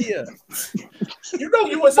national media. You know,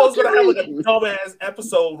 USL's gonna have like a dumbass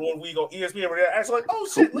episode one week on ESPN where they're actually like, "Oh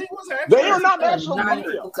shit, Lee was actually." They are not There are national 9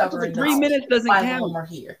 media. people covering 3 this. minutes doesn't 5 of count. them are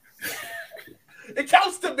here. It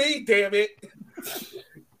counts to me, damn it.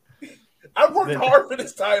 I worked hard for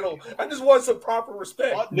this title. I just want some proper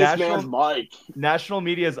respect. Fuck this National- man's mic. National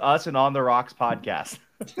media is us and On the Rocks podcast.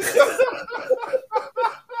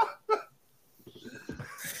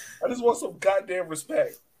 I just want some goddamn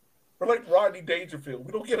respect. We're like Rodney Dangerfield.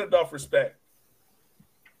 We don't get enough respect.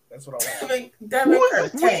 That's what I want. Devin Who Kerr,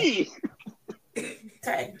 is 10. we?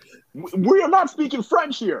 10. We are not speaking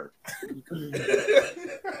French here.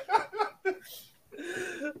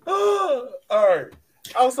 All right.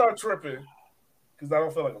 I'll start tripping because I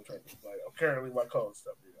don't feel like I'm tripping. Like, apparently my code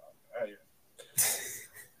stuff.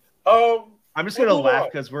 I'm just gonna We'll move laugh on.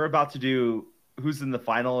 because we're about to do who's in the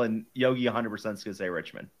final, and Yogi 100% is gonna say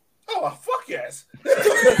Richmond. Oh, fuck yes.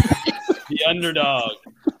 The underdog.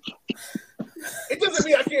 It doesn't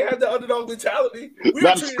mean I can't have the underdog mentality. We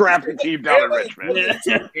That were treated- scrapped the team down in Richmond.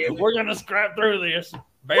 We're gonna scrap through this.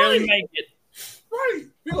 Barely Right. make it. Right.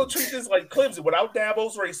 We're going to treat this like Clemson without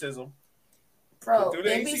Dabo's racism. Bro, Do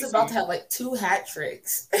the Envy's ACC. about to have like 2 hat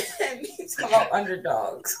tricks. And he's called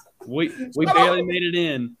underdogs. We Shut barely up. made it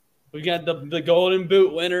in. We got the golden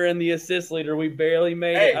boot winner and the assist leader. We barely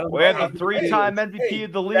made Hey, it. I don't We know had how the to 3-time do MVP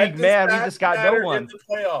of the That league, does man. We not just got matter no one. in the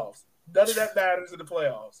playoffs. None of that matters in the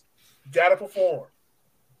playoffs. You gotta perform.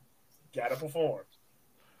 Gotta perform.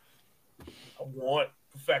 I want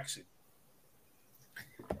perfection.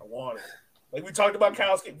 I want it. Like we talked about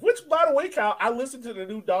Kyle's game, which, by the way, Kyle, I listened to the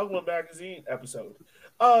new Dogma Magazine episode.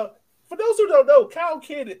 For those who don't know, Kyle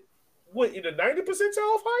Kidd, what, in the 90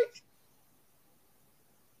 percentile of height?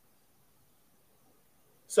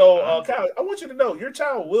 So, Kyle, I want you to know your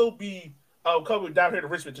child will be coming down here to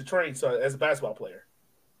Richmond to train as a basketball player.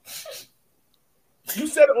 You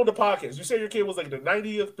said it on the podcast. You said your kid was like the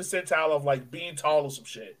 90th percentile of like being tall or some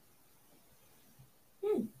shit.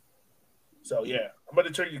 So yeah, I'm gonna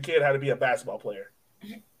train your kid how to be a basketball player.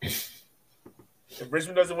 If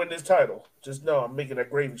Richmond doesn't win this title, just know I'm making that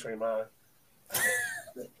gravy train mine.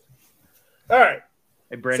 All right.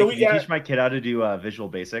 Hey, Brandon, So we can you got- teach my kid how to do Visual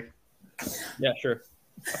Basic? Yeah, sure.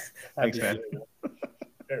 Thanks, Happy man. to.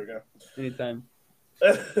 There we go. Anytime.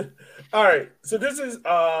 All right. So this is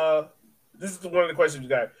one of the questions we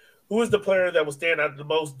got. Who is the player that will stand out the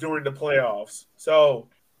most during the playoffs? So,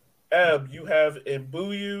 you have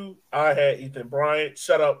Mbuyu. I had Ethan Bryant.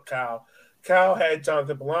 Shut up, Kyle. Kyle had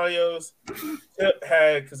Jonathan Bolaños. Tip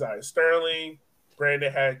had Keziah Sterling.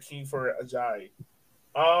 Brandon had Kiefer Ajayi.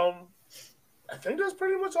 I think that's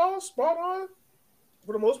pretty much all spot on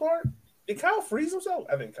for the most part. Did Kyle freeze himself?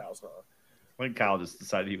 I think Kyle's gone. I think Kyle just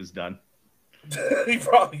decided he was done. He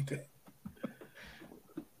probably did.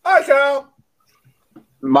 All right, Kyle.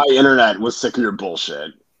 My internet was sick of your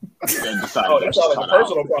bullshit. And decided Oh, to that's just not like a cut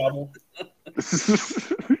personal problem.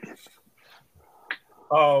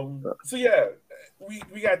 So yeah,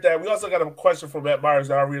 we got that. We also got a question from Matt Myers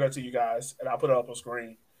that I'll read out to you guys, and I'll put it up on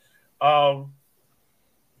screen. How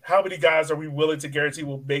many guys are we willing to guarantee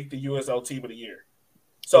will make the USL Team of the Year?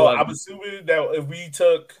 So 11. I'm assuming that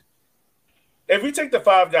if we take the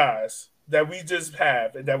 5 guys that we just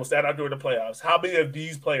have and that will stand out during the playoffs, how many of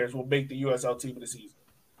these players will make the USL Team of the season?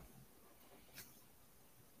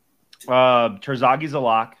 Terzagi's a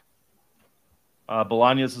lock.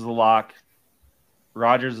 Bolaños is a lock.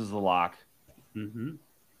 Rogers is a lock. Mm-hmm.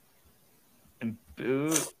 And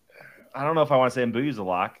I don't know if I want to say Mbuyu's a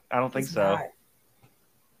lock. I don't think He's so.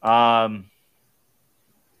 not.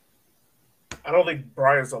 I don't think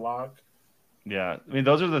Bryant's a lock. Yeah, I mean,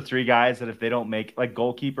 those are the three guys that if they don't make, like,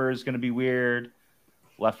 goalkeeper is going to be weird,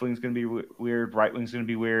 left wing's going to be weird, right wing's going to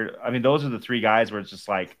be weird. I mean, those are the three guys where it's just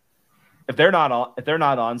like, if they're not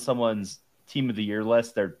on someone's team of the year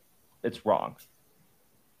list, it's wrong.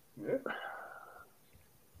 Yeah.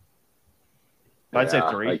 I'd say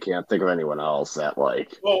three. I can't think of anyone else that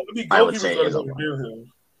like. Well, I mean, I would goalkeeper's say going is a to lock. do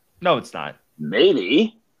him. No, it's not.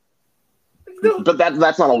 Maybe, No, but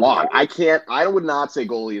that's not a lock. I would not say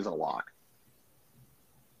goalie is a lock.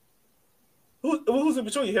 who's in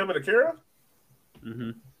between him and Akira?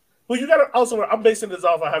 Mm-hmm. Well, you got to also. I'm basing this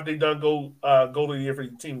off of have they done goal of the year for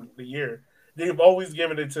the team of the year. They've always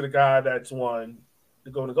given it to the guy that's won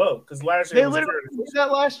the Golden Glove because last year They was literally did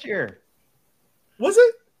that last year. Was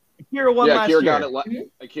it? Akira won last Akira year. got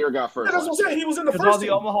it. Akira got first. Yeah, that's what I'm saying. He was in the Because all first the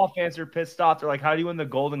team. Omaha fans are pissed off. They're like, how do you win the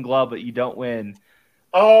Golden Glove, but you don't win?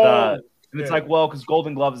 Oh, And it's yeah. like, well, because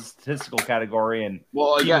Golden Glove is a statistical category, and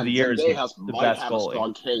Well, team again, of the year is Zendejas the might best have goalie. a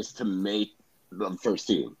strong case to make the first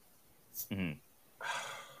team.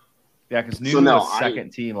 Yeah, because So Newton no, was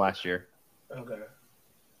second team last year. okay.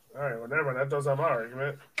 All right, well, never mind. That does have my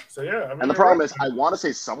argument. So yeah, I mean, And the problem is, I want to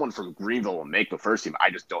say someone from Greenville will make the first team. I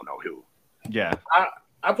just don't know who. Yeah.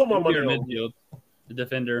 I put my money Maybe a on midfield, the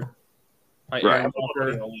defender. Right. I Aaron put my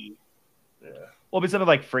money Walker. on Lee. Yeah. Well, it'll be something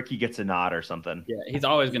like Fricky gets a nod or something. Yeah, he's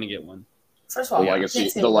always going to get one. First of all, The you legacy-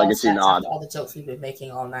 can't say the raw legacy stats nod. after all the jokes we've been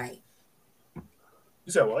making all night. You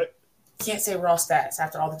said what? You can't say raw stats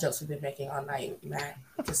after all the jokes we've been making all night, Matt.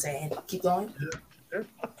 Just saying. Keep going. Okay.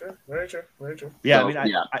 Very true. Very true. Yeah, So, I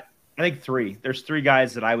mean, yeah. I think three. There's three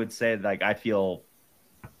guys that I would say like I feel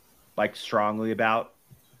like strongly about,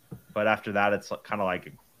 but after that, it's kind of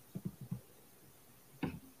like.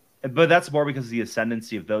 But that's more because of the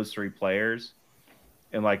ascendancy of those three players,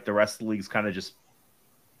 and like the rest of the league's kind of just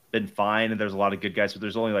been fine, and there's a lot of good guys, but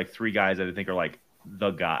there's only like three guys that I think are like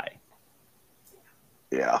the guy.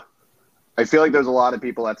 Yeah. I feel like there's a lot of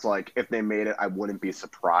people that's like, if they made it, I wouldn't be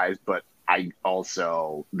surprised. But I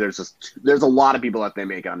also, there's a lot of people that they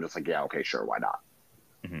make it, I'm just like, yeah, okay, sure, why not?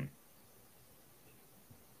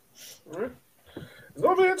 All right. It's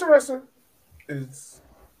gonna be interesting.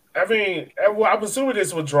 I mean, I'm assuming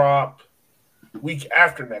this will drop week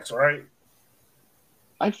after next, right?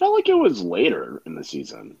 I felt like it was later in the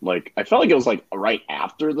season. Like, I felt like it was like right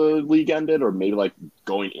after the league ended, or maybe like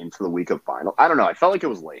going into the week of final. I don't know. I felt like it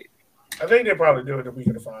was late. I think they probably do it the week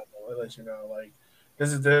of the final. They'll let you know, like,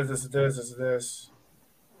 this is this, this is this, this is this.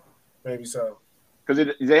 Maybe so.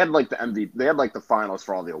 Because they had like the MVP, they had like the finals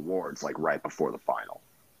for all the awards like right before the final.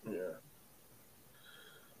 Yeah.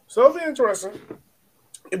 So it'll be interesting.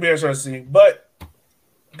 It'll be interesting to see. But,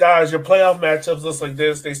 guys, your playoff matchups looks like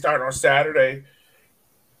this. They start on Saturday.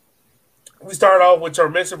 We start off with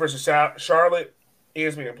Tormenta versus Charlotte.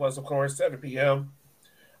 ESPN Plus, of course, 7 p.m.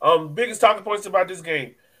 Biggest talking points about this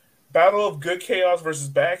game. Battle of good chaos versus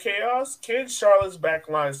bad chaos. Can Charlotte's back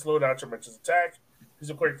line slow down Tormenta's attack? Here's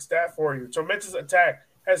a quick stat for you. Tormenta's attack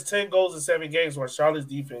has 10 goals in 7 games, while Charlotte's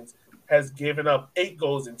defense has given up 8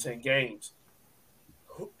 goals in 10 games.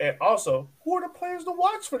 And also, who are the players to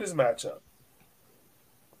watch for this matchup?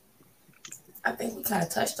 I think we kind of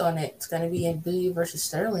touched on it. It's going to be Embiid versus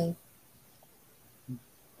Sterling.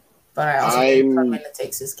 But I also think Tormenta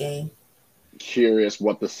takes this game. Curious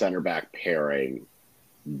what the center back pairing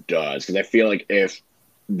does, because I feel like if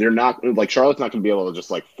they're not like Charlotte's not going to be able to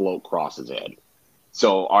just like float crosses in.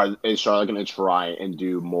 So is Charlotte going to try and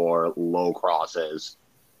do more low crosses,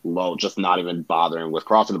 just not even bothering with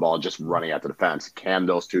crossing the ball, just running at the defense? Can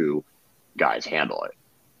those two guys handle it?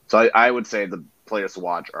 So I would say the players to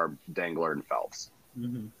watch are Dangler and Phelps.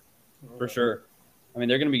 Mm-hmm. For sure. I mean,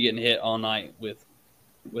 they're going to be getting hit all night with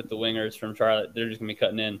the wingers from Charlotte. They're just going to be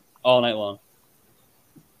cutting in all night long.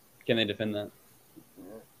 Can they defend that?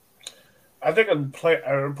 I think an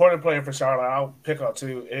important player for Charlotte I'll pick on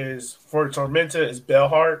too is for Tormenta is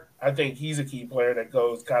Belhart. I think he's a key player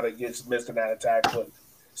that gets missed in that attack with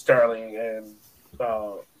Sterling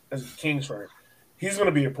and Kingsford. He's going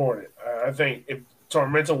to be important. I think if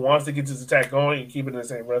Tormenta wants to get his attack going and keep it in the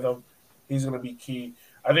same rhythm, he's going to be key.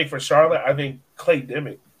 I think for Charlotte, I think Clay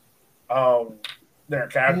Dimmick, their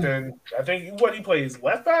captain. I think what he plays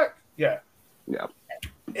left back. Yeah.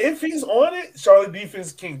 If he's on it, Charlotte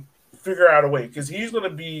defense can figure out a way because he's going to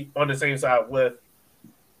be on the same side with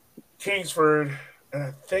Kingsford, and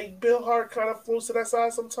I think Bill Hart kind of floats to that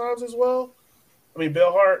side sometimes as well. I mean,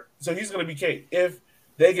 Bill Hart, so he's going to be key. If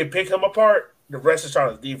they can pick him apart, the rest of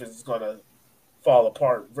Charlotte's defense is going to fall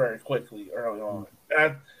apart very quickly early on.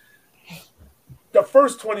 And the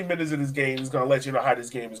first 20 minutes of this game is going to let you know how this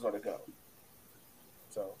game is going to go.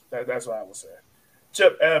 So that's what I would say.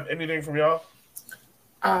 Chip, anything from y'all?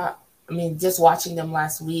 I mean, just watching them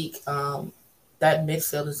last week, that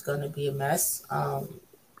midfield is going to be a mess.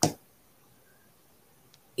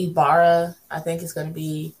 Ibarra, I think, is going to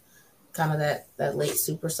be kind of that late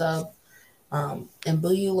super sub. And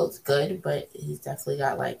Mbuyu looks good, but he's definitely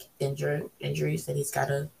got like injuries that he's got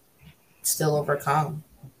to still overcome.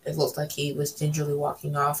 It looks like he was gingerly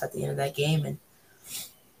walking off at the end of that game, and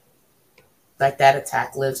like that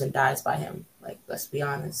attack lives and dies by him. Like, let's be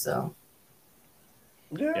honest. So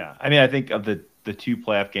Yeah. I mean, I think of the two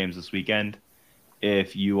playoff games this weekend,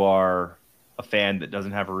 if you are a fan that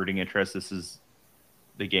doesn't have a rooting interest, this is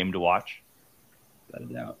the game to watch. Without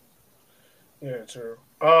a doubt. Yeah, true.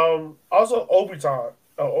 Also,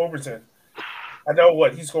 Overton. I know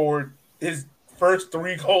he scored his first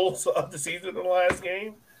 3 goals of the season in the last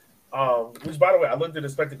game. Which, by the way, I looked at the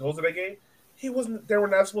expected goals of that game. There were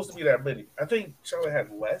not supposed to be that many. I think Charlotte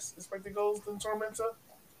had less expected goals than Tormenta.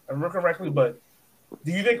 I remember correctly, but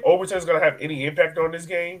do you think Overton is going to have any impact on this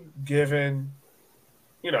game, given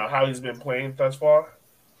how he's been playing thus far?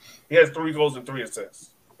 He has 3 goals and 3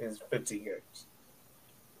 assists in 15 games.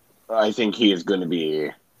 I think he is going to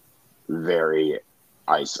be very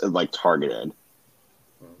targeted.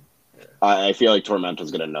 Yeah. I feel like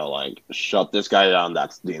Tormenta's going to know, shut this guy down.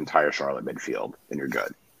 That's the entire Charlotte midfield, and you're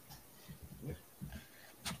good.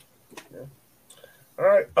 Yeah. All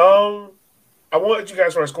right. I wanted you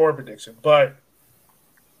guys for a score prediction, but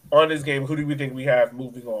on this game, who do we think we have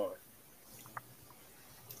moving on?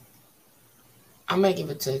 I'm going to give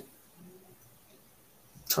it to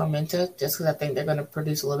Tormenta just because I think they're going to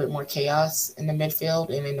produce a little bit more chaos in the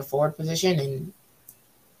midfield and in the forward position and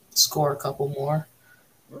score a couple more.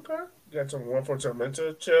 Okay. You got one for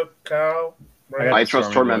Tormenta, Chip, Kyle. I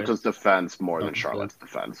trust Tormenta's defense more than Charlotte's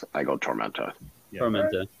defense. I go Tormenta. Yeah.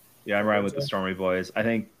 Tormenta. Yeah, I'm riding with the Stormy boys. I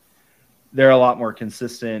think they're a lot more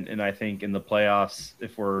consistent, and I think in the playoffs,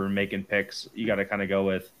 if we're making picks, you got to kind of go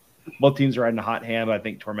with both teams are riding a hot hand. But I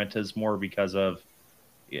think Tormenta's more because of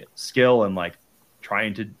skill and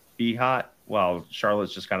trying to be hot, while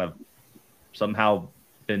Charlotte's just kind of somehow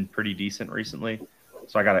been pretty decent recently.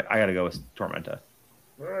 So I gotta go with Tormenta.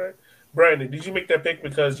 All right. Brandon, did you make that pick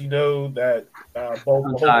because you know that Bolt?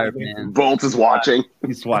 I'm tired, man. Bolt is watching.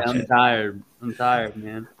 He's watching. I'm tired,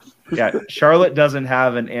 man. Yeah, Charlotte doesn't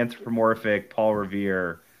have an anthropomorphic Paul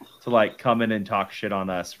Revere to come in and talk shit on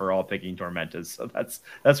us for all picking Tormentas. So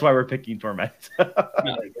that's why we're picking Tormenta.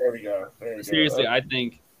 There we go. Seriously, I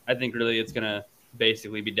think really it's gonna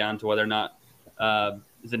basically be down to whether or not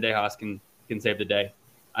Zendejas can save the day.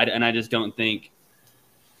 I just don't think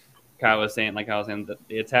Kyle was saying that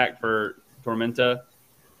the attack for Tormenta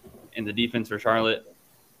and the defense for Charlotte,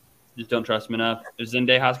 just don't trust him enough. If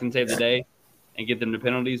Zendejas can save the day and get them to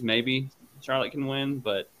penalties, maybe Charlotte can win,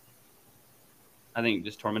 but I think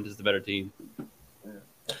just Tormenta's the better team.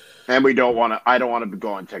 And I don't want to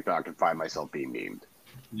go on TikTok and find myself being memed.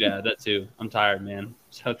 Yeah, that too. I'm tired, man.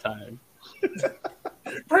 So tired.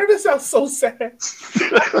 Brandon sounds so sad.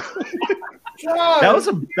 God,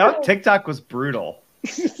 that TikTok was brutal.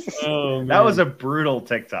 Oh, man. That was a brutal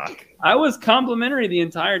TikTok. I was complimentary the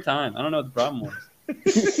entire time. I don't know what the problem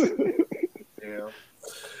was. Yeah.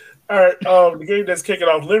 All right. The game that's kicking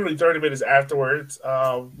off literally 30 minutes afterwards.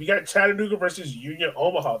 We got Chattanooga versus Union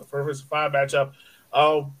Omaha, the first 5 matchup.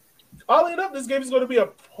 Oddly enough, this game is going to be a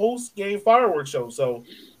post-game fireworks show. So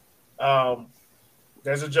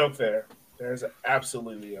there's a joke there. There's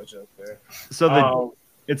absolutely a joke there. So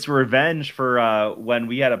it's revenge for when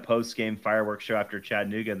we had a post-game fireworks show after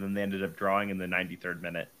Chattanooga, and then they ended up drawing in the 93rd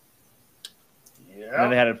minute. Yeah. And then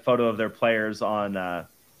they had a photo of their players on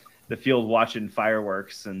the field watching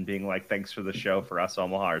fireworks and being like, "Thanks for the show for us,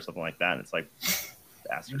 Omaha," or something like that. And it's like,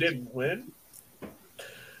 you didn't win.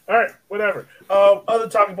 All right, whatever. Other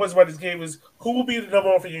talking points about this game is who will be the number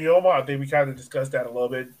 1 for Union Omaha. I think we kind of discussed that a little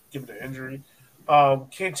bit, given the injury.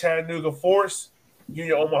 Can Chattanooga force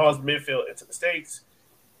Union Omaha's midfield into the stakes?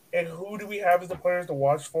 And who do we have as the players to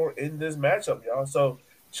watch for in this matchup, y'all? So,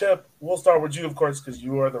 Chip, we'll start with you, of course, because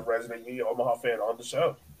you are the resident Union Omaha fan on the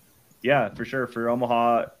show. Yeah, for sure. For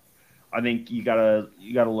Omaha, I think you gotta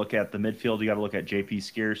look at the midfield. You gotta look at JP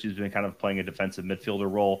Skeers, who's been kind of playing a defensive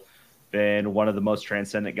midfielder role. Been one of the most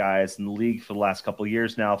transcendent guys in the league for the last couple of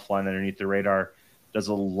years now, flying underneath the radar. Does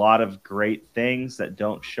a lot of great things that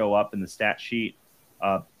don't show up in the stat sheet.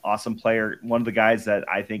 Awesome player. One of the guys that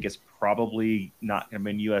I think is probably not going to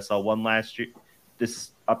be in USL 1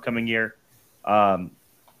 this upcoming year. And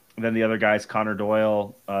then the other guys, Connor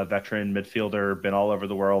Doyle, veteran midfielder, been all over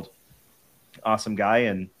the world. Awesome guy.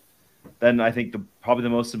 And then I think probably the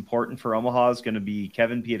most important for Omaha is going to be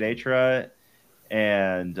Kevin Piedetra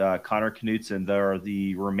and Connor Knutson. They're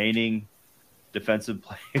the remaining defensive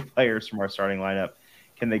players from our starting lineup.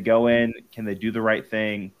 Can they go in? Can they do the right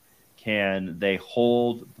thing? Can they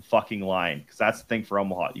hold the fucking line? Because that's the thing for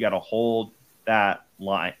Omaha. You got to hold that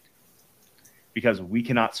line because we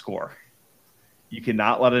cannot score. You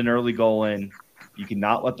cannot let an early goal in. You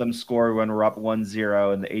cannot let them score when we're up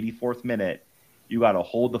 1-0 in the 84th minute. You got to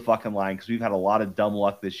hold the fucking line because we've had a lot of dumb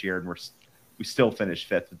luck this year, and we still finished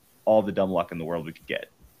fifth with all the dumb luck in the world we could get.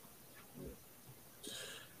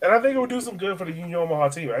 And I think it would do some good for the Union Omaha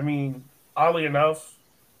team. I mean, oddly enough,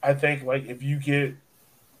 I think like if you get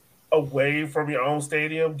away from your own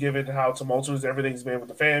stadium, given how tumultuous everything's been with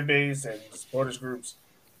the fan base and supporters groups,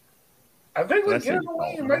 I think like getting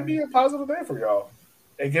away it might be a positive thing for y'all.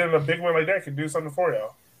 And getting a big win like that can do something for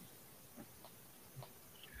y'all.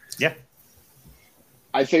 Yeah.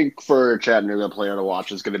 I think for Chattanooga, player to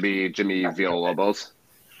watch is going to be Jimmy Villalobos.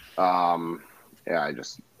 I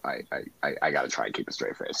got to try and keep a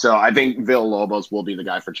straight face. So I think Villalobos will be the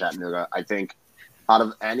guy for Chattanooga. I think out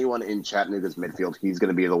of anyone in Chattanooga's midfield, he's going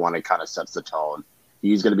to be the one that kind of sets the tone.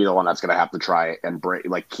 He's going to be the one that's going to have to try and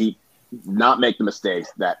not make the mistakes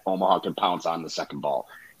that Omaha can pounce on the second ball.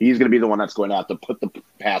 He's going to be the one that's going to have to put the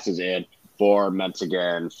passes in for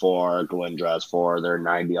Menzigan, for Galindres, for their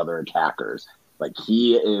 90 other attackers. Like,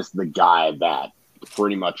 he is the guy that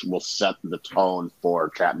pretty much will set the tone for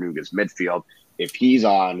Chattanooga's midfield. If he's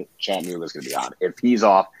on, Chattanooga's going to be on. If he's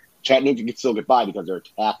off, Chattanooga can still get by because their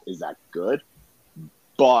attack is that good.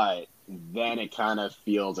 But then it kind of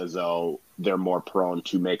feels as though they're more prone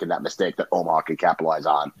to making that mistake that Omaha can capitalize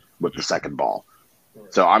on with the second ball.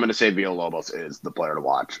 So I'm going to say Villalobos is the player to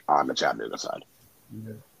watch on the Chattanooga side.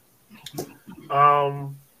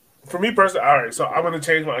 For me personally, all right, so I'm going to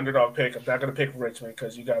change my underdog pick. I'm not going to pick Richmond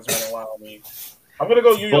because you guys won't allow me. I'm going to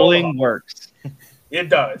go Union Bullying Omaha. works. It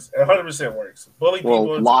does. It 100% works. Bully people.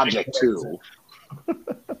 Well, logic too. But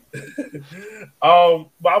I'm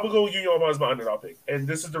going to go Union Omaha as my underdog pick. And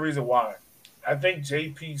this is the reason why. I think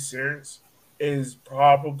J.P. Sears is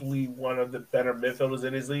probably one of the better midfielders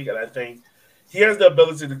in his league, and I think he has the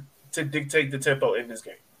ability to dictate the tempo in this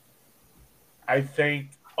game. I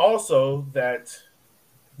think also that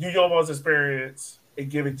Union Omaha's experience and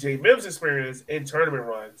given Jay Mims' experience in tournament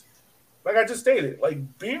runs, like I just stated,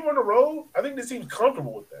 like being on the road, I think this team's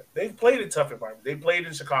comfortable with that. They've played in tough environments. They played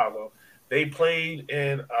in Chicago. They played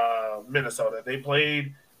in Minnesota. They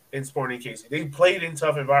played in Sporting KC. They played in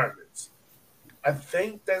tough environments. I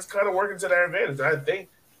think that's kind of working to their advantage. I think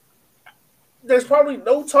there's probably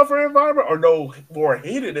no tougher environment or no more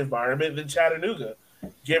hated environment than Chattanooga,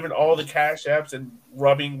 given all the cash apps and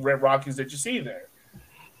rubbing Red Rockies that you see there.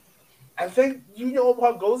 I think Union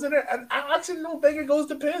Omaha goes in there, and I actually don't think it goes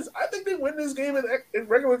to Pins. I think they win this game in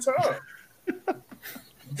regular time.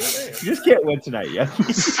 You just can't win tonight, yeah.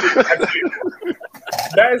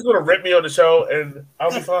 Matt is going to rip me on the show, and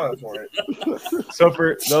I'll be fine for it. So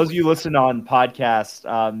for those of you listening on podcast,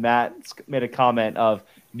 Matt made a comment of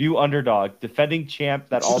new underdog, defending champ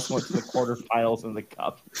that also went to the quarterfinals in the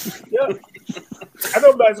cup. Yeah. I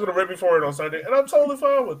know Matt's going to rip me for it on Sunday, and I'm totally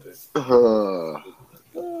fine with this.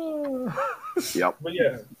 Yep. But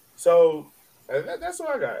yeah, so that's what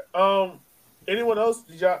I got. Anyone else?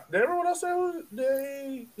 Did everyone else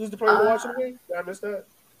say who's the player to watch the game? Did I miss that?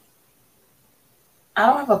 I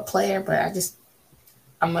don't have a player, but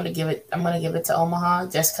I'm gonna give it to Omaha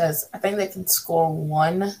just because I think they can score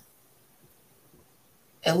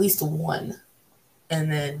at least one,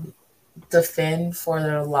 and then defend for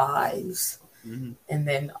their lives, and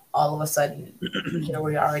then all of a sudden here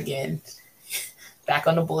we are again, back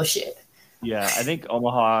on the bullshit. Yeah, I think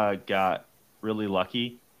Omaha got really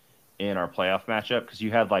lucky in our playoff matchup because you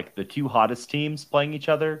had like the two hottest teams playing each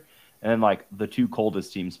other and then like the two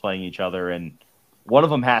coldest teams playing each other, and one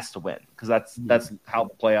of them has to win because that's how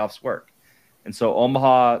the playoffs work. And so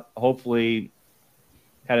Omaha hopefully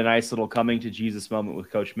had a nice little coming to Jesus moment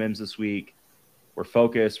with Coach Mims this week. We're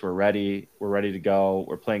focused, we're ready to go.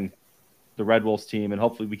 We're playing the Red Wolves team, and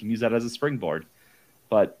hopefully we can use that as a springboard.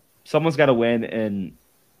 But someone's got to win, and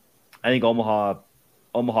I think Omaha's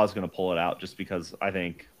going to pull it out just because I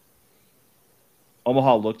think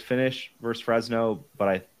Omaha looked finished versus Fresno,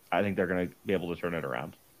 but I think they're going to be able to turn it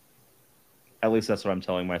around. At least that's what I'm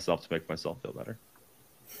telling myself to make myself feel better.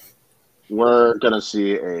 We're going to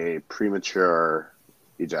see a premature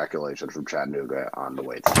ejaculation from Chattanooga on the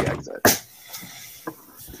way to the exit.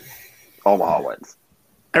 Omaha wins.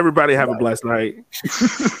 Everybody have a blessed night.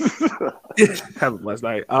 Have a blessed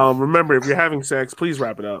night. Remember, if you're having sex, please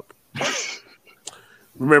wrap it up.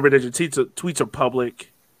 Remember that your tweets are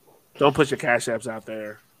public. Don't put your cash apps out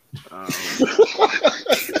there.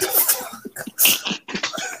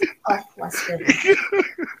 My spirit.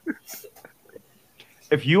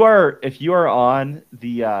 If you are on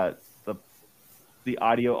the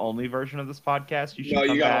audio only version of this podcast, you should No,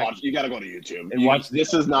 come you gotta back watch. You gotta go to YouTube and watch.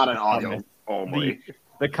 This is not an audio only.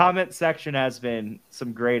 The comment section has been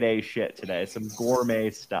some grade A shit today, some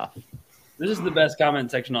gourmet stuff. This is the best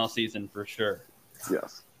comment section all season for sure.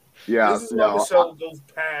 Yes. Yeah. This is why the show goes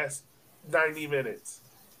past 90 minutes.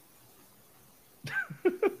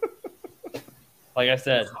 Like I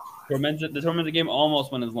said, the Tormented game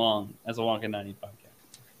almost went as long as a Walking 90 podcast.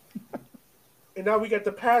 And now we got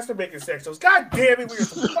the pastor making sections. God damn it, we are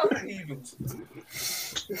some fucking heathens.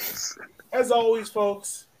 As always,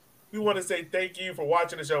 folks, we want to say thank you for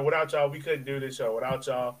watching the show. Without y'all, we couldn't do this show. Without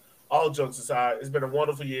y'all, all jokes aside, it's been a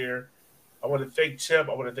wonderful year. I want to thank Chip.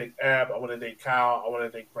 I want to thank Ab. I want to thank Kyle. I want to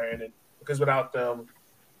thank Brandon. Because without them,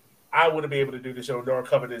 I wouldn't be able to do the show nor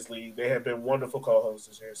cover this league. They have been wonderful co-hosts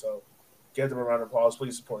this year. So give them a round of applause.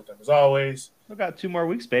 Please support them. As always. We've got 2 more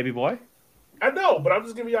weeks, baby boy. I know, but I'm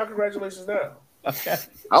just giving y'all congratulations now. Okay.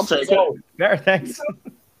 I'll take So, it. Fair, thanks.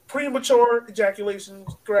 premature ejaculations,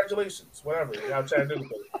 congratulations, whatever. Y'all trying to do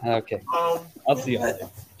with it. Okay. I'll see y'all later.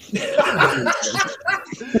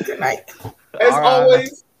 Good night. As All right.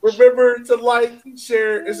 always, remember to like,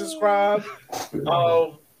 share, and subscribe. And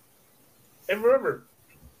remember,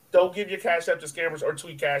 don't give your Cash App to scammers or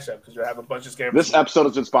tweet Cash App because you'll have a bunch of scammers. This episode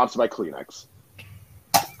has been sponsored by Kleenex.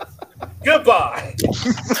 Goodbye.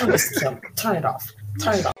 Turn it off.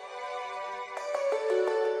 Turn it off.